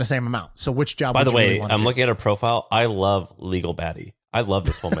 you're going to earn the same amount. So which job? By the way, I'm looking at her profile. I love Legal Baddie. I love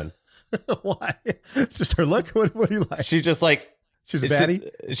this woman. Why? It's just her look. What do you like? She's just like, she's a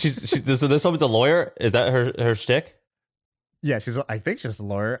baddie. So this woman's a lawyer. Is that her shtick? Yeah, I think she's a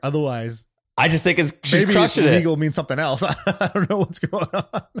lawyer. Otherwise, I just think she's crushing it. Legal means something else. I don't know what's going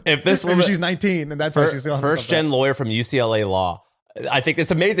on. If this woman, she's 19 and that's why she's going first gen lawyer from UCLA Law. I think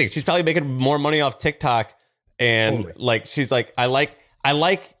it's amazing. She's probably making more money off TikTok, and totally. Like she's like,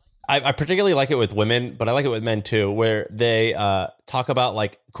 I particularly like it with women, but I like it with men too, where they talk about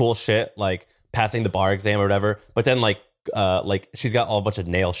like cool shit, like passing the bar exam or whatever, but then like she's got all a bunch of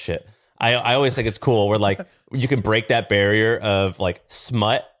nail shit. I always think it's cool where like you can break that barrier of like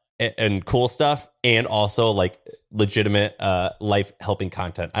smut and cool stuff and also like legitimate life helping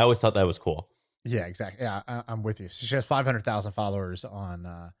content. I always thought that was cool. Yeah, exactly. Yeah, I'm with you. So she has 500,000 followers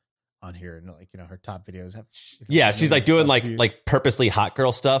on here, and like her top videos have. She's like doing like purposely hot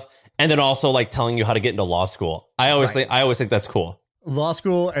girl stuff, and then also like telling you how to get into law school. I always think that's cool. Law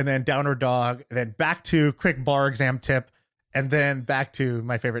school, and then Downer Dog, and then back to quick bar exam tip. And then back to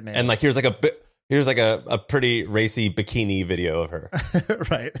my favorite name. And like here's like a pretty racy bikini video of her.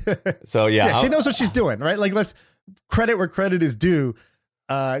 Right. So yeah, she knows what she's doing, right? Like let's credit where credit is due.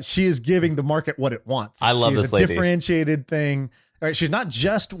 She is giving the market what it wants. I love this lady. Differentiated thing. Right? She's not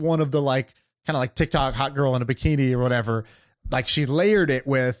just one of the like kind of like TikTok hot girl in a bikini or whatever. Like she layered it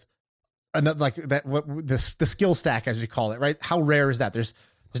with another like that the skill stack as you call it, right? How rare is that? There's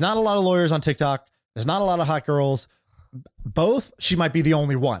not a lot of lawyers on TikTok. There's not a lot of hot girls. Both, she might be the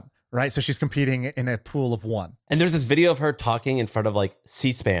only one, right? So she's competing in a pool of one. And there's this video of her talking in front of like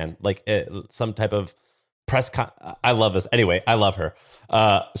C-SPAN, like some type of press. I love this. Anyway, I love her.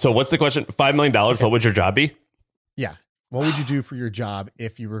 So what's the question? $5 million. Okay. What would your job be? Yeah. what would you do for your job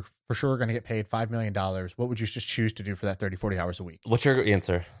if you were for sure going to get paid $5 million? What would you just choose to do for that 30, 40 hours a week? What's your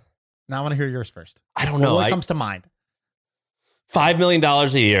answer? Now I want to hear yours first. I don't know. What comes to mind? $5 million a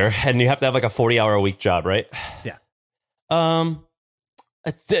year, and you have to have like a 40-hour a week job, right? Yeah.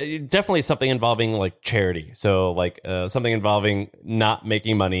 Definitely something involving like charity. So like something involving not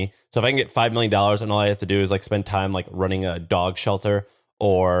making money. So if I can get $5 million and all I have to do is like spend time like running a dog shelter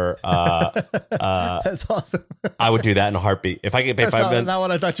or that's awesome. I would do that in a heartbeat. If I could pay That's $5 million, not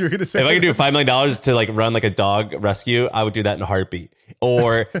what I thought you were going to say. if I could do $5 million to like run like a dog rescue, I would do that in a heartbeat.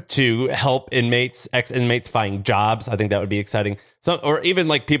 Or to help ex-inmates find jobs. I think that would be exciting. So, or even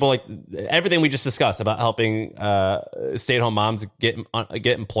like people like everything we just discussed about helping stay-at-home moms get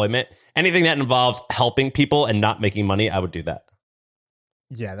employment. Anything that involves helping people and not making money, I would do that.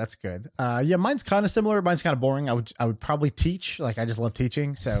 Yeah, that's good. Yeah, mine's kind of similar. Mine's kind of boring. I would probably teach. Like, I just love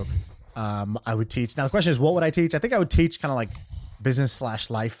teaching. So I would teach. Now the question is, what would I teach? I think I would teach kind of like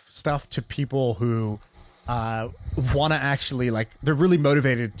business/life stuff to people who want to actually like, they're really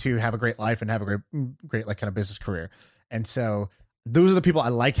motivated to have a great life and have a great like kind of business career. And so those are the people I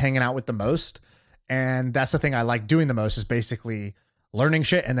like hanging out with the most. And that's the thing I like doing the most is basically learning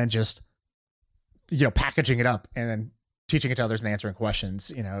shit and then just, packaging it up and then teaching it to others and answering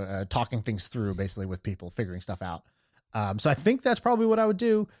questions, talking things through basically with people, figuring stuff out. So I think that's probably what I would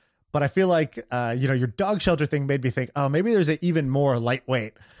do. But I feel like, your dog shelter thing made me think, oh, maybe there's an even more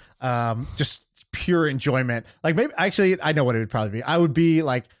lightweight, just pure enjoyment. Like maybe actually, I know what it would probably be. I would be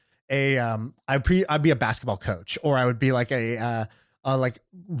like I'd be a basketball coach, or I would be like like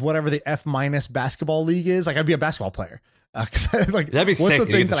whatever the F- basketball league is. Like I'd be a basketball player. Like that'd be what's sick. the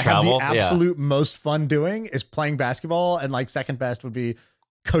thing that I have the travel. absolute most fun doing is playing basketball, and like second best would be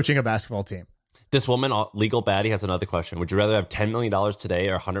coaching a basketball team. This woman, legal baddie, has another question. Would you rather have $10 million today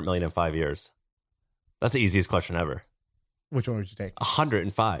or $100 million in 5 years? That's the easiest question ever. Which one would you take?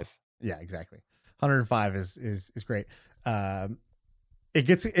 105. Yeah, exactly. 105 is great. It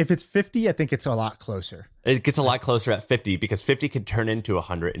gets, if it's 50, I think it's a lot closer. It gets a lot closer at 50 because 50 could turn into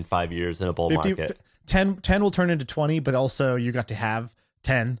 100 in 5 years in a bull 50, market. 10 will turn into 20, but also you got to have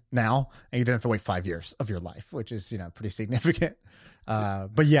 10 now, and you didn't have to wait 5 years of your life, which is, pretty significant.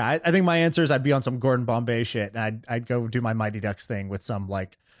 But yeah, I think my answer is I'd be on some Gordon Bombay shit, and I'd go do my Mighty Ducks thing with some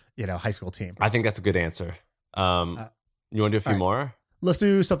like, high school team. I think that's a good answer. You want to do a few more? Let's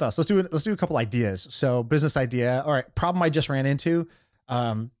do something else. Let's do a couple ideas. So business idea. All right. Problem I just ran into,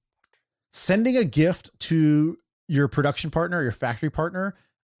 sending a gift to your production partner, your factory partner,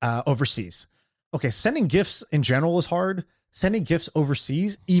 overseas. Okay. Sending gifts in general is hard. Sending gifts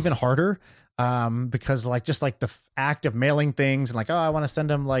overseas, even harder. Because just like the act of mailing things and like, oh, I want to send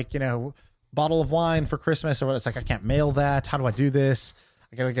them like, bottle of wine for Christmas or what. It's like, I can't mail that. How do I do this?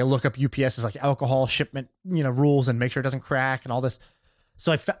 I gotta look up UPS's like alcohol shipment, rules and make sure it doesn't crack and all this.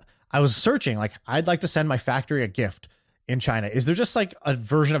 So I was searching, like, I'd like to send my factory a gift in China. Is there just like a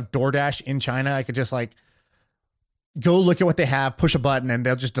version of DoorDash in China? I could just like go look at what they have, push a button, and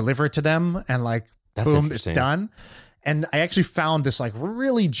they'll just deliver it to them. And like, that's boom, it's done. And I actually found this like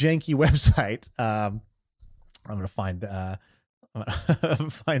really janky website. I'm going to find the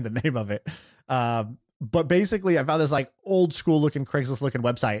name of it. But basically I found this like old school looking Craigslist looking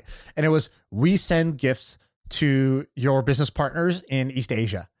website, and it was, we send gifts to your business partners in East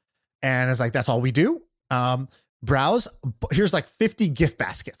Asia. And it's like, that's all we do. Browse. Here's like 50 gift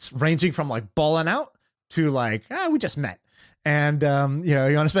baskets ranging from like balling out to like, we just met. And, you want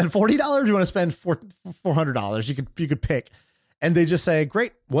to spend $40, you want to spend $400. You could pick, and they just say,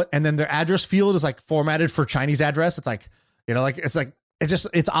 great. What? And then their address field is like formatted for Chinese address. It's like, it's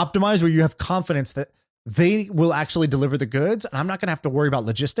optimized where you have confidence that they will actually deliver the goods. And I'm not going to have to worry about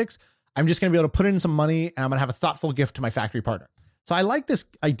logistics. I'm just going to be able to put in some money, and I'm going to have a thoughtful gift to my factory partner. So I like this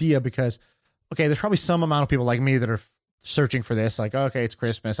idea because, okay, there's probably some amount of people like me that are searching for this. Like, okay, it's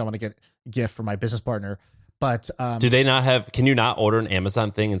Christmas, I want to get a gift for my business partner. But do they not have? Can you not order an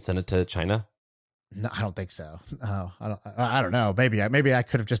Amazon thing and send it to China? No, I don't think so. Oh, I don't know. Maybe I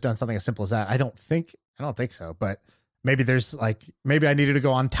could have just done something as simple as that. I don't think so. But maybe there's like, maybe I needed to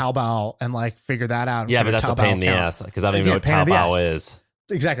go on Taobao and like figure that out. Yeah, but that's a pain in the ass because I don't even know what Taobao is.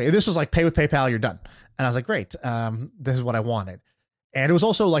 Exactly. This was like pay with PayPal, you're done. And I was like, great. This is what I wanted. And it was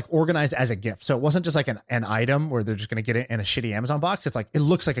also like organized as a gift. So it wasn't just like an item where they're just going to get it in a shitty Amazon box. It's like, it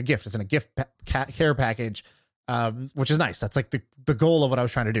looks like a gift. It's in a gift care package, which is nice. That's like the goal of what I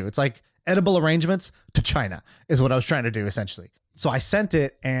was trying to do. It's like edible arrangements to China is what I was trying to do essentially. So I sent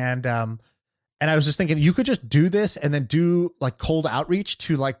it, and I was just thinking, you could just do this and then do like cold outreach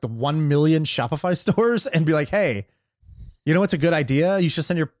to like the 1 million Shopify stores and be like, hey, it's a good idea. You should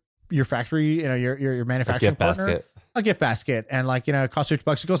send your factory, your manufacturing partner a gift basket, and like, you know, it costs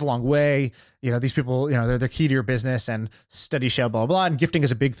 $50. It goes a long way. You know, these people, you know, they're key to your business, and studies show blah, blah, blah. And gifting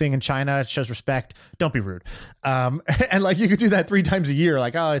is a big thing in China. It shows respect. Don't be rude. And like, you could do that 3 times a year.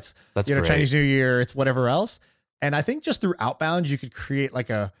 Like, oh, it's, That's you know, great. Chinese New Year, it's whatever else. And I think just through outbound, you could create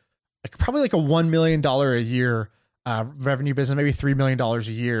probably like a $1 million a year revenue business, maybe $3 million a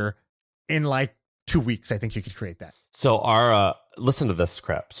year in like 2 weeks. I think you could create that. So our listen to this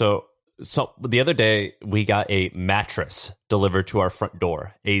crap. So the other day we got a mattress delivered to our front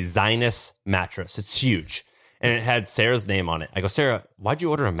door, a Zinus mattress. It's huge, and it had Sarah's name on it. I go, Sarah, why'd you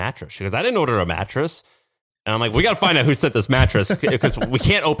order a mattress? She goes, I didn't order a mattress. And I'm like, we got to find out who sent this mattress, because we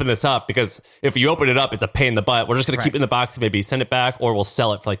can't open this up, because if you open it up, it's a pain in the butt. We're just going to keep it in the box, maybe send it back, or we'll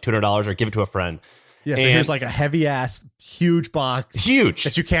sell it for like $200 or give it to a friend. Yeah, so here's like a heavy ass, huge box. Huge.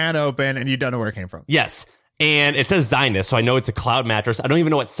 That you can't open, and you don't know where it came from. Yes. And it says Zinus, so I know it's a cloud mattress. I don't even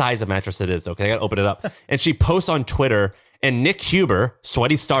know what size of mattress it is. Okay, I got to open it up. And she posts on Twitter, and Nick Huber,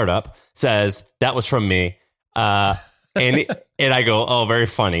 Sweaty Startup, says, that was from me. And I go, oh, very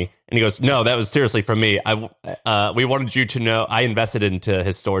funny. And he goes, no, that was seriously from me. We wanted you to know I invested into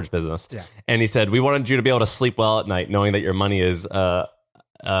his storage business. Yeah. And he said, we wanted you to be able to sleep well at night, knowing that your money is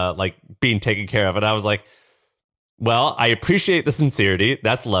like being taken care of. And I was like, well, I appreciate the sincerity.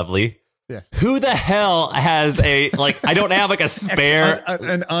 That's lovely. Yes. Who the hell has I don't have like a spare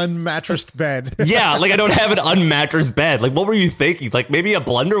an unmattressed bed. Yeah, like I don't have an unmattressed bed. Like, what were you thinking? Like, maybe a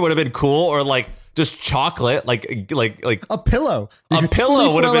blender would have been cool, or like just chocolate, like a pillow. A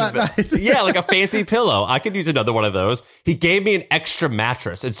pillow would have been yeah, like a fancy pillow. I could use another one of those. He gave me an extra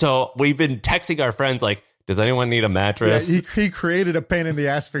mattress, and so we've been texting our friends like, does anyone need a mattress? Yeah, he created a pain in the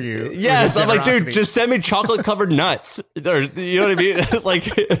ass for you. Yes, I'm like, dude, just send me chocolate covered nuts, or you know what I mean? Like,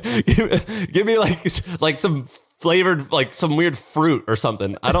 give me like some flavored, like some weird fruit or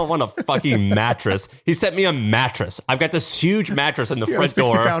something. I don't want a fucking mattress. He sent me a mattress. I've got this huge mattress in the front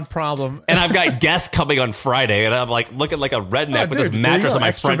door. 60-pound problem, and I've got guests coming on Friday, and I'm like looking like a redneck with this mattress on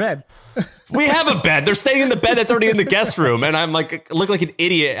my front bed. We have a bed. They're staying in the bed that's already in the guest room. And I'm like, look like an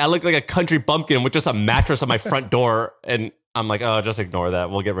idiot. I look like a country bumpkin with just a mattress on my front door. And I'm like, oh, just ignore that.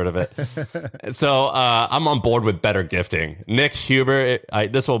 We'll get rid of it. So I'm on board with better gifting. Nick Huber,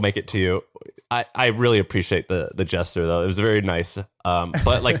 this will make it to you. I really appreciate the gesture, though. It was very nice.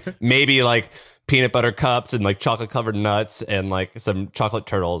 But like maybe like peanut butter cups and like chocolate covered nuts and like some chocolate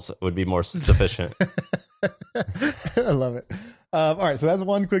turtles would be more sufficient. I love it. All right, so that's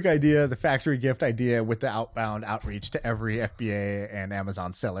one quick idea, the factory gift idea with the outbound outreach to every FBA and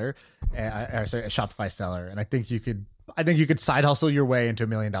Amazon seller, sorry, a Shopify seller. And I think you could side hustle your way into $1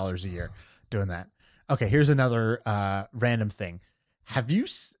 million a year doing that. Okay, here's another random thing. Have you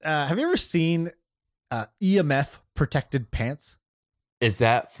ever seen EMF protected pants? Is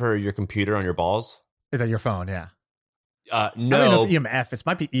that for your computer on your balls? Is that your phone? Yeah. No. I don't know if EMF. It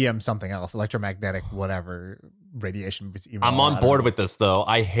might be EM something else, electromagnetic, whatever radiation. I'm on board with this though.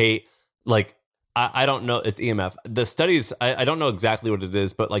 I hate I don't know. It's EMF. The studies, I don't know exactly what it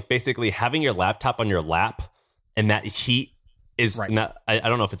is, but like basically having your laptop on your lap and that heat is not. I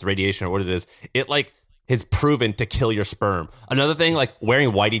don't know if it's radiation or what it is. It like is proven to kill your sperm. Another thing, like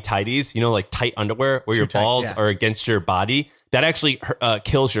wearing whitey tighties, like tight underwear where your balls are against your body, that actually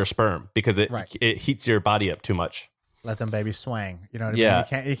kills your sperm because it heats your body up too much. Let them babies swang. You know what I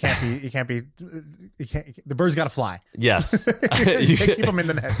mean? You can't be. The bird's got to fly. Yes, you can't keep them in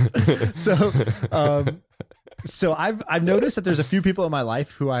the nest. So I've noticed that there's a few people in my life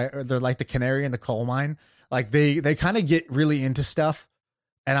who they're like the canary in the coal mine. Like they kind of get really into stuff,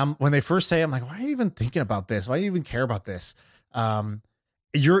 and when they first say, I'm like, why are you even thinking about this? Why do you even care about this?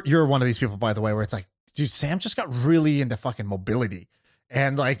 You're one of these people, by the way, where it's like, dude, Sam just got really into fucking mobility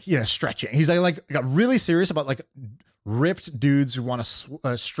and stretching. He's like got really serious about like ripped dudes who want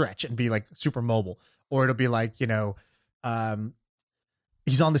to stretch and be like super mobile, or it'll be like he's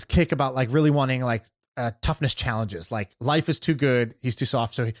on this kick about like really wanting like toughness challenges. Like life is too good, he's too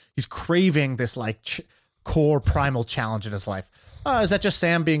soft, so he's craving this like core primal challenge in his life. Is that just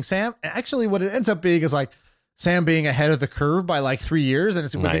Sam being Sam? And actually, what it ends up being is like Sam being ahead of the curve by like 3 years, and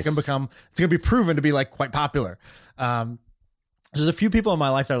it's going to be proven to be like quite popular. There's a few people in my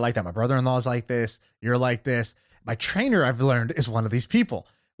life that are like that. My brother-in-law is like this. You're like this. My trainer, I've learned, is one of these people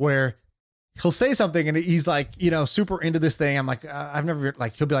where he'll say something and he's like, super into this thing. I'm like, I've never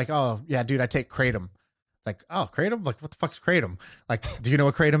he'll be like, oh yeah, dude, I take Kratom. It's like, oh, Kratom? Like, what the fuck's Kratom? Like, do you know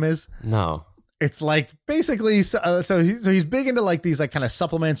what Kratom is? No. It's like basically, so he's big into like these like kind of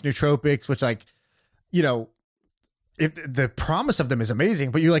supplements, nootropics, which like, if the promise of them is amazing,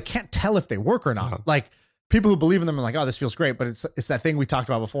 but you like can't tell if they work or not. Like people who believe in them are like, oh, this feels great. But it's that thing we talked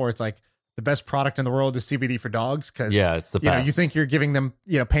about before. It's like, the best product in the world is CBD for dogs because it's the best. You know, you think you're giving them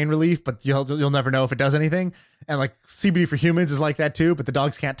pain relief, but you'll never know if it does anything. And like CBD for humans is like that too, but the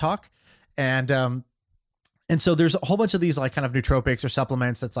dogs can't talk. And so there's a whole bunch of these like kind of nootropics or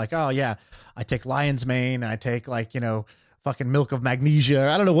supplements that's like, oh yeah, I take lion's mane and I take like, fucking milk of magnesia.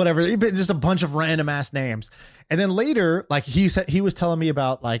 I don't know, whatever. Just a bunch of random ass names. And then later, like he was telling me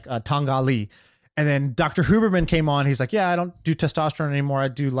about like Tangali. And then Dr. Huberman came on. He's like, yeah, I don't do testosterone anymore.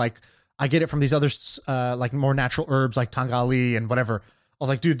 I get it from these other like more natural herbs like Tangali and whatever. I was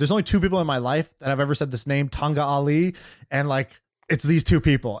like, dude, there's only 2 people in my life that I've ever said this name, Tanga Ali. And like, it's these 2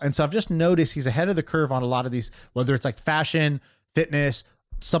 people. And so I've just noticed he's ahead of the curve on a lot of these, whether it's like fashion, fitness,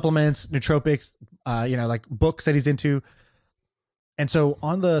 supplements, nootropics, like books that he's into. And so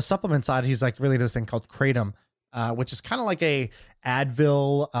on the supplement side, he's like really this thing called Kratom, which is kind of like a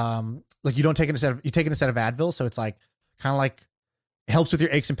Advil. Like you take it instead of Advil. So it's like kind of like it helps with your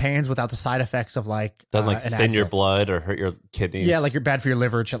aches and pains without the side effects of like doesn't like thin your blood or hurt your kidneys. Yeah, like you're bad for your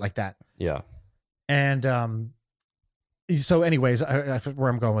liver and shit like that. Yeah. And so anyways, where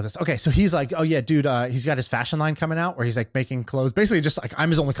I'm going with this. Okay, so he's like, oh yeah, dude, he's got his fashion line coming out where he's like making clothes. Basically just like I'm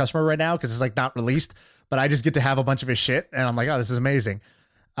his only customer right now because it's like not released, but I just get to have a bunch of his shit. And I'm like, oh, this is amazing.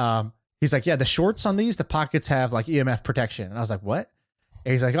 He's like, yeah, the shorts on these, the pockets have like EMF protection. And I was like, what?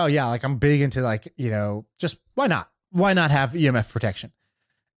 And he's like, oh yeah, like I'm big into like, just why not? Why not have EMF protection?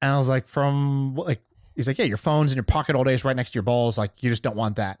 And I was like, he's like, yeah, your phone's in your pocket all day is right next to your balls. Like you just don't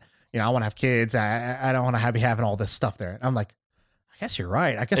want that. I want to have kids. I don't want to be having all this stuff there. And I'm like, I guess you're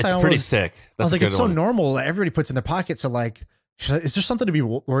right. I guess it's pretty sick. I was like, it's so normal. Everybody puts in their pocket. So like, is there something to be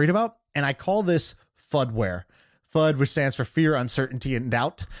worried about? And I call this FUDware. FUD, which stands for fear, uncertainty, and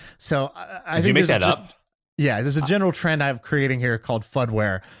doubt. So I think you make that up? Yeah, there's a general trend I'm creating here called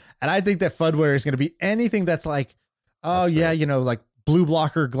FUDware. And I think that FUDware is going to be anything that's like, oh that's yeah, great. Like blue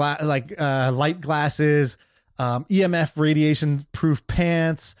blocker glass, like light glasses, EMF radiation proof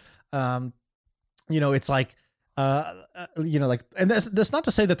pants. It's like, like, and that's not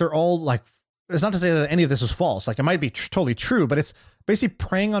to say that they're all like, it's not to say that any of this is false. Like it might be totally true, but it's basically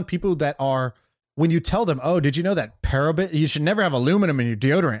preying on people that are, when you tell them, oh, did you know that paraben, you should never have aluminum in your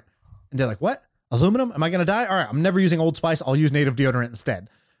deodorant. And they're like, what? Aluminum? Am I going to die? All right, I'm never using Old Spice. I'll use native deodorant instead.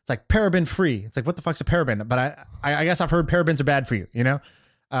 It's like paraben free. It's like, what the fuck's a paraben? But I guess I've heard parabens are bad for you,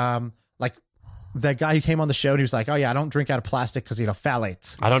 like that guy who came on the show and he was like, oh yeah, I don't drink out of plastic because,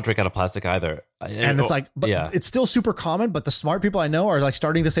 phthalates. I don't drink out of plastic either. And it's like, but yeah, it's still super common, but the smart people I know are like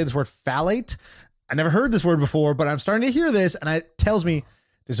starting to say this word phthalate. I never heard this word before, but I'm starting to hear this. And it tells me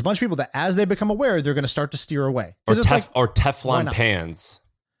there's a bunch of people that as they become aware, they're going to start to steer away. Or Teflon pans.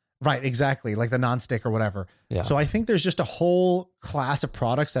 Right, exactly. Like the nonstick or whatever. Yeah. So I think there's just a whole class of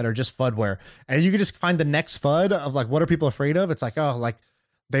products that are just FUDware. And you can just find the next FUD of like, what are people afraid of? It's like, oh, like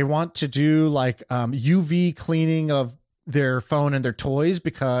they want to do like UV cleaning of their phone and their toys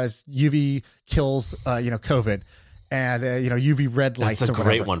because UV kills, COVID and, UV red lights. That's a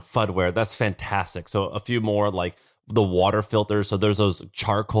great one. FUDware. That's fantastic. So a few more like the water filters. So there's those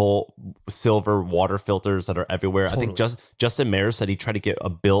charcoal silver water filters that are everywhere. Totally. I think Justin Mayer said he tried to get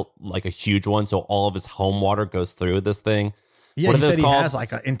built like a huge one. So all of his home water goes through this thing. Yeah, what he said he has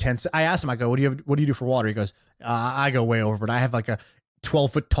like an intense. I asked him, I go, what do you do for water? He goes, I go way over, but I have like a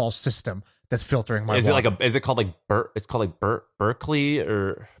 12-foot tall system that's filtering my water. Is it called like it's called like Berkeley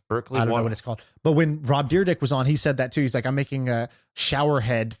or Berkeley? I don't know what it's called. But when Rob Dyrdek was on, he said that too. He's like, I'm making a shower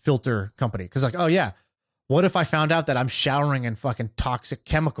head filter company. Cause like, oh yeah, what if I found out that I'm showering in fucking toxic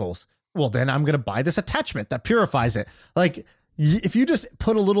chemicals? Well, then I'm going to buy this attachment that purifies it. Like if you just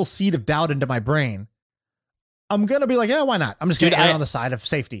put a little seed of doubt into my brain, I'm going to be like, yeah, why not? I'm just going to err on the side of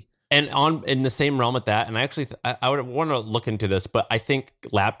safety. And in the same realm with that, and I actually I would want to look into this, but I think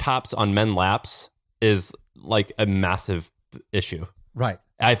laptops on men laps is like a massive issue. Right.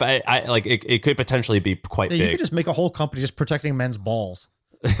 I like it could potentially be quite big. You could just make a whole company just protecting men's balls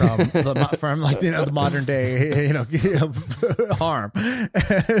from the modern day harm.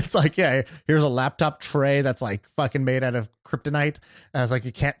 It's like, yeah, here's a laptop tray that's like fucking made out of kryptonite. And it's like,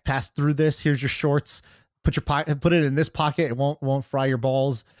 you can't pass through this. Here's your shorts. Put it in this pocket. It won't fry your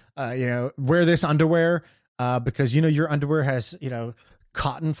balls. Wear this underwear because your underwear has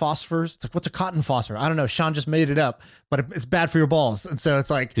cotton phosphors. It's like, what's a cotton phosphor? I don't know. Sean just made it up, but it's bad for your balls. And so it's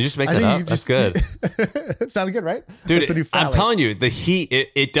like, did you just make that up? That's good. Sounded good, right? Dude, I'm telling you, the heat,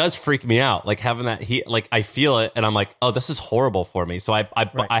 it does freak me out. Like having that heat, like I feel it and I'm like, oh, this is horrible for me. So I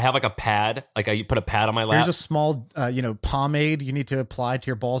have like a pad, like I put a pad on my lap. There's a small, pomade you need to apply to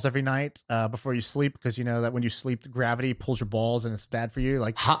your balls every night before you sleep. Because you know that when you sleep, the gravity pulls your balls and it's bad for you.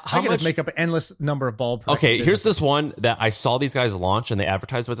 Like how I could make up an endless number of ball. Okay, here's this one that I saw these guys launch and they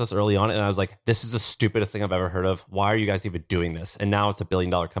advertised with us early on, and I was like, this is the stupidest thing I've ever heard of. Why are you guys even doing this? And now it's $1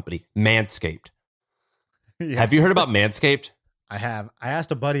 billion company, Manscaped. Yeah. Have you heard about Manscaped? I have. I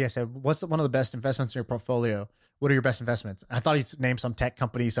asked a buddy, I said, what's one of the best investments in your portfolio? What are your best investments? I thought he'd name some tech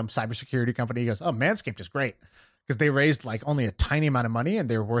company, some cybersecurity company. He goes, oh, Manscaped is great. Because they raised like only a tiny amount of money and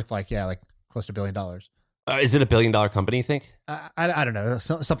they're worth like close to $1 billion. Is it $1 billion company, you think? I don't know.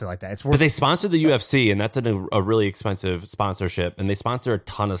 Something like that. It's worth. But they sponsor the UFC, and that's a really expensive sponsorship, and they sponsor a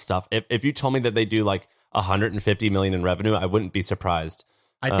ton of stuff. If you told me that they do like 150 million in revenue, I wouldn't be surprised.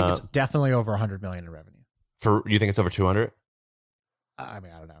 I think it's definitely over 100 million in revenue. You think it's over 200? I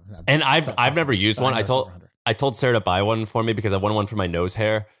mean, I don't know. And I've never used one. I told Sarah to buy one for me because I wanted one for my nose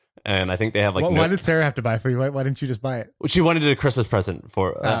hair. And I think they have like. Why did Sarah have to buy for you? Why didn't you just buy it? She wanted it a Christmas present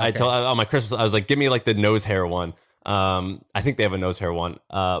for. Okay. I told on my Christmas. I was like, give me like the nose hair one. I think they have a nose hair one.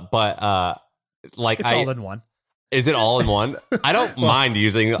 But like it's all in one. Is it all in one? I don't mind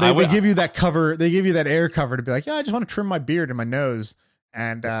using. They give you that cover. They give you that air cover to be like, yeah, I just want to trim my beard and my nose.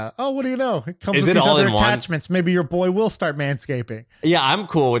 And what do you know? It comes with these other attachments. Maybe your boy will start manscaping. Yeah, I'm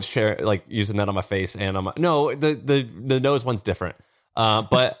cool with using that on my face and on my. No, the nose one's different.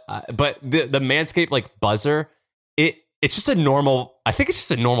 But the Manscaped like buzzer, it's just a normal. I think it's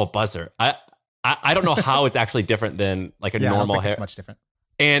just a normal buzzer. I don't know how it's actually different than like a normal hair. It's much different.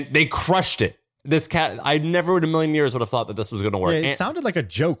 And they crushed it. This cat, I never in a million years would have thought that this was going to work. Yeah, it sounded like a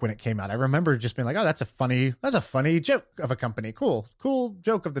joke when it came out. I remember just being like, "Oh, that's a funny joke of a company. Cool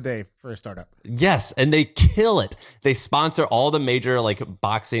joke of the day for a startup." Yes, and they kill it. They sponsor all the major like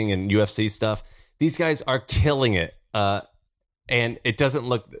boxing and UFC stuff. These guys are killing it. And it doesn't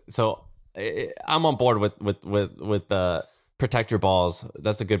look so. I'm on board with protect your balls.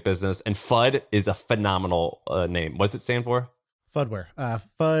 That's a good business. And FUD is a phenomenal name. What does it stand for? FUDware.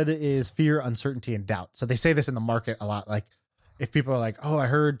 FUD is fear, uncertainty, and doubt. So they say this in the market a lot. Like if people are like, "Oh, I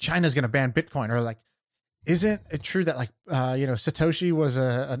heard China's going to ban Bitcoin," or like, "Isn't it true that like Satoshi was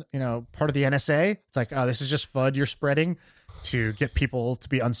a part of the NSA?" It's like, "Oh, this is just FUD you're spreading to get people to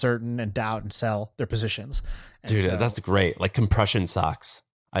be uncertain and doubt and sell their positions." Dude, that's great. Like compression socks.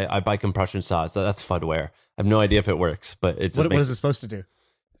 I buy compression socks. That's FUDware. I have no idea if it works, but it just what is it supposed to do?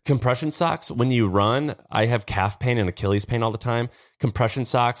 Compression socks, when you run, I have calf pain and Achilles pain all the time. Compression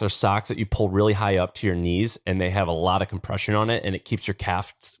socks are socks that you pull really high up to your knees, and they have a lot of compression on it, and it keeps your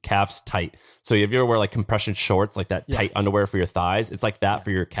calves tight. So if you ever wear like compression shorts, like that tight underwear for your thighs, it's like that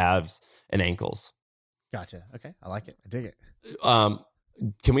for your calves and ankles. Gotcha. Okay, I like it. I dig it.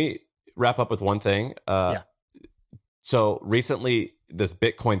 Can we wrap up with one thing? Yeah. So recently, this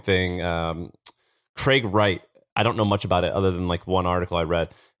Bitcoin thing, Craig Wright, I don't know much about it other than like one article I read.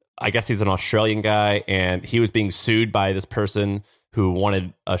 I guess he's an Australian guy, and he was being sued by this person who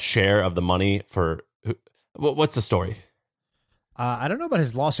wanted a share of the money for. What's the story? I don't know about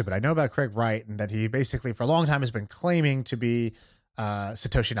his lawsuit, but I know about Craig Wright and that he basically for a long time has been claiming to be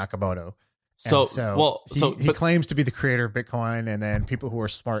Satoshi Nakamoto. He claims to be the creator of Bitcoin, and then people who are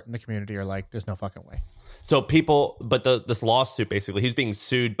smart in the community are like, "There's no fucking way." So this lawsuit basically, he's being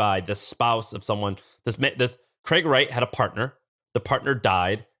sued by the spouse of someone. This Craig Wright had a partner. The partner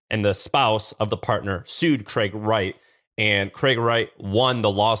died, and the spouse of the partner sued Craig Wright, and Craig Wright won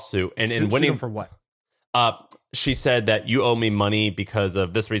the lawsuit. And in winning, for what? She said that you owe me money because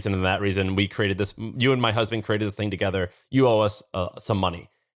of this reason and that reason. We created this. You and my husband created this thing together. You owe us some money.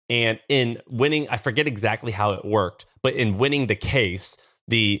 And in winning, I forget exactly how it worked, but in winning the case,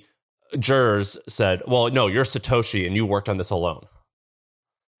 the jurors said, "Well, no, you're Satoshi, and you worked on this alone."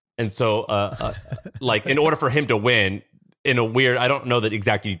 And so, like, in order for him to win, in a weird, I don't know the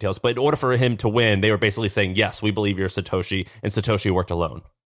exact details, but in order for him to win, they were basically saying, "Yes, we believe you're Satoshi, and Satoshi worked alone."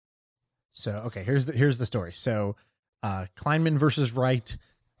 So, okay, here's the story. So, Kleinman versus Wright,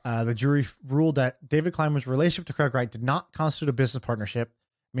 the jury ruled that David Kleinman's relationship to Craig Wright did not constitute a business partnership,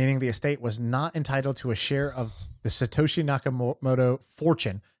 meaning the estate was not entitled to a share of the Satoshi Nakamoto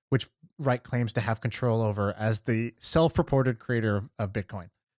fortune, which Wright claims to have control over as the self-purported creator of Bitcoin.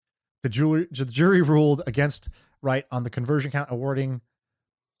 The jury ruled against Wright on the conversion count, awarding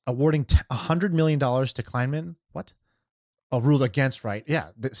 $100 million to Kleinman. What? Oh, ruled against Wright.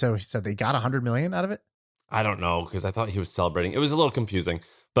 Yeah. So they got $100 million out of it. I don't know, because I thought he was celebrating. It was a little confusing,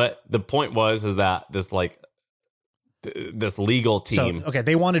 but the point is that this legal team. So, okay,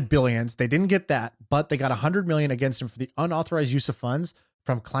 they wanted billions. They didn't get that, but they got $100 million against him for the unauthorized use of funds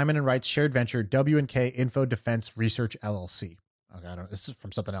from Kleinman and Wright's shared venture W&K Info Defense Research LLC. Okay, this is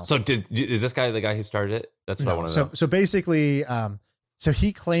from something else. So is this guy the guy who started it? That's what I want to know. So basically, so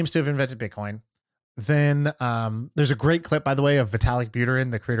he claims to have invented Bitcoin. Then there's a great clip, by the way, of Vitalik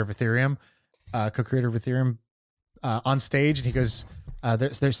Buterin, the creator of Ethereum, co-creator of Ethereum, on stage, and he goes,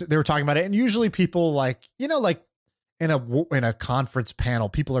 They were talking about it, and usually people like like in a conference panel,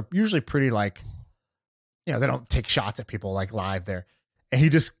 people are usually pretty like they don't take shots at people like live there. And he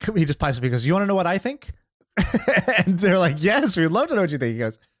just pipes up because you want to know what I think, and they're like, yes, we'd love to know what you think.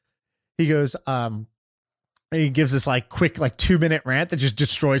 He goes, he gives this like quick like 2-minute rant that just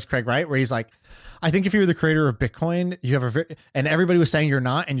destroys Craig Wright, where he's like, I think if you're the creator of Bitcoin, you have and everybody was saying you're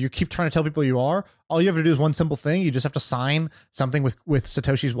not, and you keep trying to tell people you are, all you have to do is one simple thing. You just have to sign something with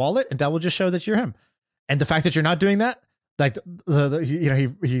Satoshi's wallet, and that will just show that you're him. And the fact that you're not doing that, like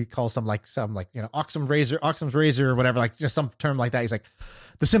he calls some Occam's razor or whatever, like just some term like that. He's like,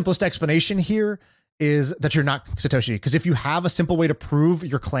 the simplest explanation here is that you're not Satoshi. Because if you have a simple way to prove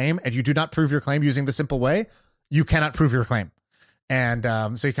your claim and you do not prove your claim using the simple way, you cannot prove your claim. And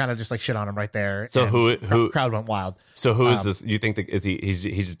so he kind of just like shit on him right there. So who crowd went wild. So who is this? You think that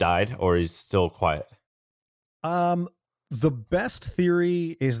he's died or he's still quiet? The best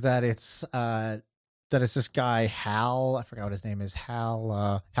theory is that it's this guy Hal. I forgot what his name is.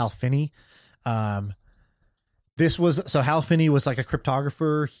 Hal Finney. Hal Finney was like a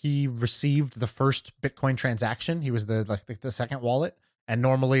cryptographer. He received the first Bitcoin transaction. He was the second wallet. And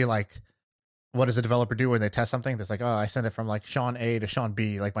normally, like, what does a developer do when they test something? That's like, oh, I send it from like Sean A to Sean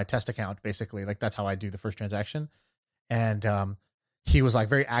B, like my test account, basically. Like that's how I do the first transaction. And he was like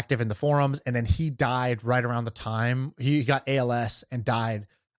very active in the forums, and then he died right around the time he got ALS and died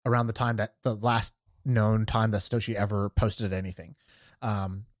around the time that the last known time that Satoshi ever posted anything.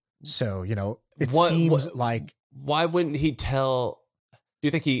 So it seems like, why wouldn't he tell? Do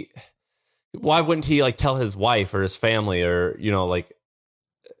you think why wouldn't he like tell his wife or his family or like?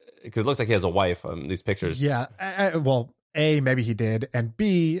 Because it looks like he has a wife on these pictures. Yeah. Well, A, maybe he did. And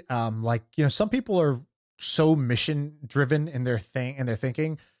B, some people are so mission driven in their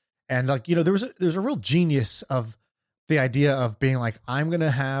thinking. And like, there's a real genius of the idea of being like, I'm going to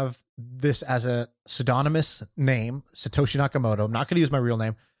have this as a pseudonymous name, Satoshi Nakamoto. I'm not going to use my real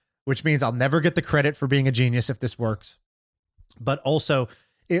name, which means I'll never get the credit for being a genius if this works. But also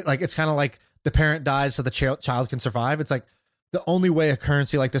it's kind of like the parent dies so the child can survive. It's like, the only way a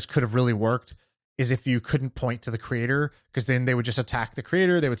currency like this could have really worked is if you couldn't point to the creator, because then they would just attack the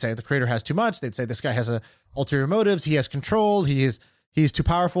creator. They would say the creator has too much. They'd say this guy has ulterior motives. He has control. He's too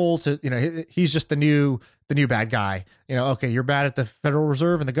powerful to, he's just the new bad guy. Okay, you're bad at the Federal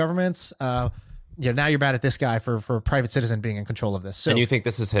Reserve and the governments. Now you're bad at this guy for a private citizen being in control of this. So, and you think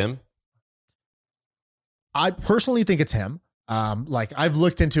this is him? I personally think it's him. Like I've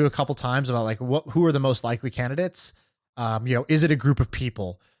looked into a couple times about like who are the most likely candidates. Is it a group of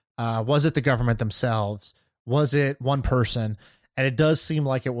people? Was it the government themselves? Was it one person? And it does seem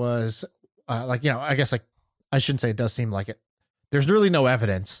like it was I guess like I shouldn't say it does seem like it. There's really no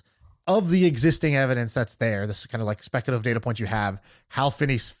evidence of the existing evidence that's there. This is kind of like speculative data points you have. Hal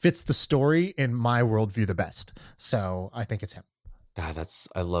Finney fits the story in my worldview the best. So I think it's him. God,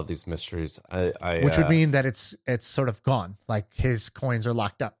 I love these mysteries. Which would mean that it's sort of gone. Like his coins are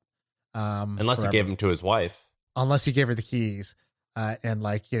locked up. Unless forever. He gave them to his wife. Unless he gave her the keys, and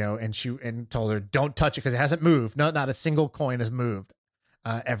told her don't touch it because it hasn't moved. Not a single coin has moved,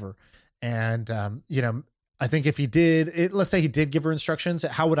 ever. And I think if he did, let's say he did give her instructions.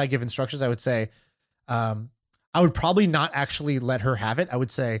 How would I give instructions? I would say, I would probably not actually let her have it. I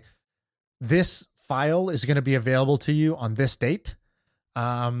would say, this file is going to be available to you on this date,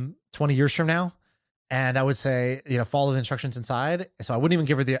 20 years from now. And I would say, follow the instructions inside. So I wouldn't even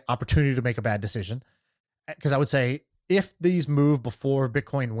give her the opportunity to make a bad decision. Because I would say if these move before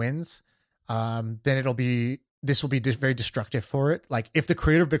Bitcoin wins, then this will be very destructive for it. Like if the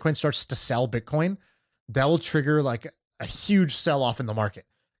creator of Bitcoin starts to sell Bitcoin, that will trigger like a huge sell off in the market,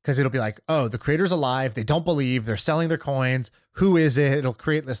 because it'll be like, oh, the creator's alive. They don't believe they're selling their coins. Who is it? It'll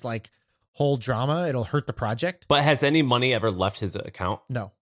create this like whole drama. It'll hurt the project. But has any money ever left his account?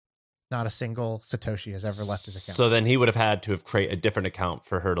 No. Not a single Satoshi has ever left his account. So then he would have had to have created a different account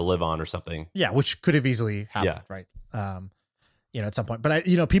for her to live on or something. Yeah, which could have easily happened, right? At some point. But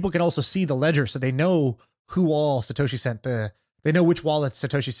people can also see the ledger, so they know who all Satoshi sent they know which wallets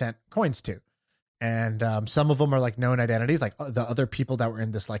Satoshi sent coins to. And some of them are like known identities, like the other people that were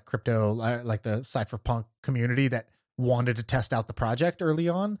in this like crypto, like the cypherpunk community that wanted to test out the project early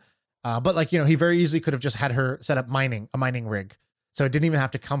on. But like, he very easily could have just had her set up a mining rig. So it didn't even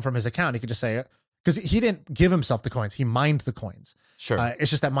have to come from his account. He could just say, because he didn't give himself the coins. He mined the coins. Sure.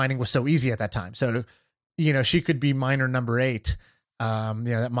 It's just that mining was so easy at that time. So, she could be miner number 8,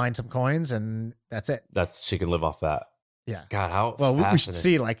 that mined some coins, and that's it. She can live off that. Yeah. God, how well, we should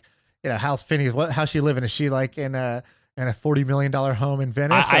see like, Hal Finney, how's she living? Is she like in and a $40 million home in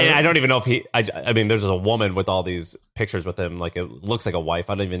Venice. I don't even know if I mean, there's a woman with all these pictures with him. Like, it looks like a wife.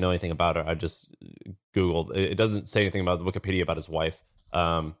 I don't even know anything about her. I just Googled. It doesn't say anything about Wikipedia about his wife.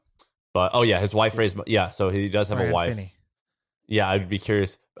 But oh yeah, his wife raised. Yeah, so he does have a wife. Finney. Yeah, I'd be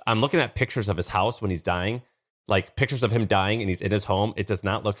curious. I'm looking at pictures of his house when he's dying, like pictures of him dying and he's in his home. It does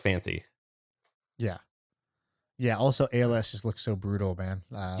not look fancy. Yeah. Yeah. Also, ALS just looks so brutal, man.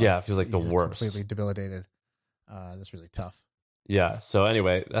 Yeah, it feels like the worst. Completely debilitated. That's really tough. Yeah. So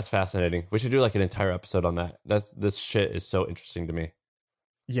anyway, that's fascinating. We should do like an entire episode on that. This shit is so interesting to me.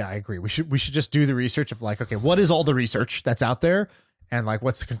 Yeah, I agree. We should just do the research of like, okay, what is all the research that's out there, and like,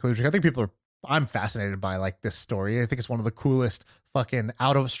 what's the conclusion? I think I'm fascinated by like this story. I think it's one of the coolest fucking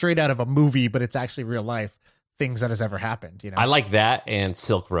straight out of a movie, but it's actually real life things that has ever happened. You know, I like that and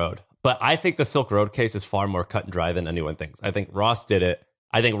Silk Road, but I think the Silk Road case is far more cut and dry than anyone thinks. I think Ross did it.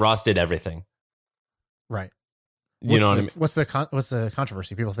 I think Ross did everything. Right. You know what I mean? What's the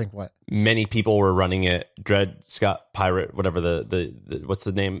controversy? People think what? Many people were running it. Dred Scott Pirate, whatever the what's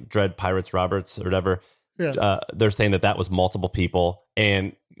the name? Dred Pirates Roberts or whatever. Yeah. They're saying that was multiple people.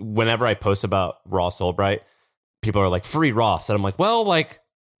 And whenever I post about Ross Ulbright, people are like, free Ross. And I'm like, well, like,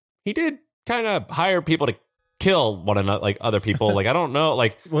 he did kind of hire people to kill one another, like other people. Like, I don't know.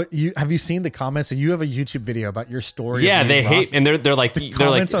 Like, have you seen the comments? So you have a YouTube video about your story. Yeah, they hate, Ross. and they're like, the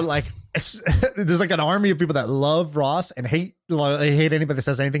comments are like, there's like an army of people that love Ross and hate anybody that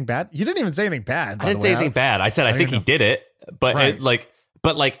says anything bad. You didn't even say anything bad. I didn't say anything bad. I said I think he did it, but right.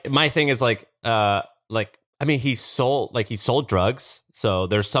 but my thing is like I mean, he sold drugs, so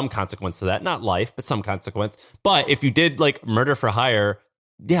there's some consequence to that. Not life, but some consequence. But if you did like murder for hire,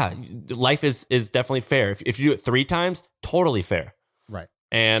 yeah, life is definitely fair. If you do it 3 times, totally fair. Right.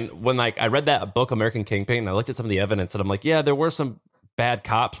 And when like I read that book, American Kingpin, and I looked at some of the evidence, and I'm like, yeah, there were some bad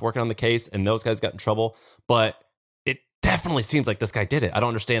cops working on the case, and those guys got in trouble, but it definitely seems like this guy did it. I don't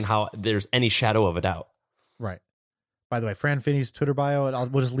understand how there's any shadow of a doubt. Right. By the way, Fran Finney's Twitter bio,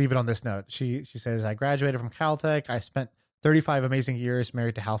 and we'll just leave it on this note. She says, I graduated from Caltech. I spent 35 amazing years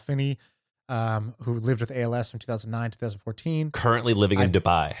married to Hal Finney, who lived with ALS from 2009 to 2014. Currently living in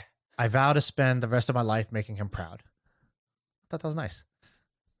Dubai. I vow to spend the rest of my life making him proud. I thought that was nice.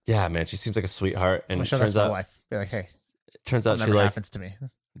 Yeah, man, she seems like a sweetheart. And it turns out, my wife. Be like, hey, turns out she like happens to me.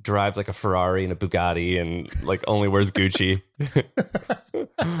 Drives like a Ferrari and a Bugatti and like only wears Gucci.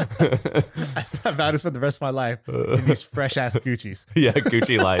 I vow to spend the rest of my life in these fresh ass Gucci's. Yeah,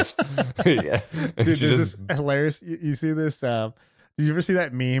 Gucci life. Yeah, dude, this is hilarious. You see this? Did you ever see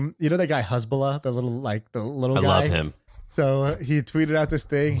that meme? You know that guy Hezbollah, the little guy. I love him. So he tweeted out this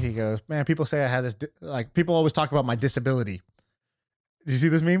thing. He goes, "Man, people say I had this. Like people always talk about my disability." Did you see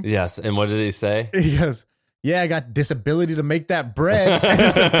this meme? Yes. And what did he say? He goes, yeah, I got disability to make that bread. And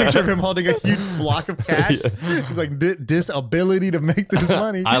it's a picture of him holding a huge block of cash. Yeah. He's like, disability to make this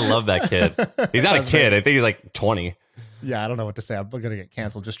money. I love that kid. He's not a kid. I think he's like 20. Yeah, I don't know what to say. I'm going to get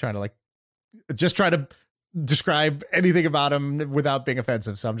canceled just trying to describe anything about him without being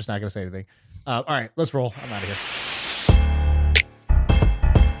offensive. So I'm just not going to say anything. All right, let's roll. I'm out of here.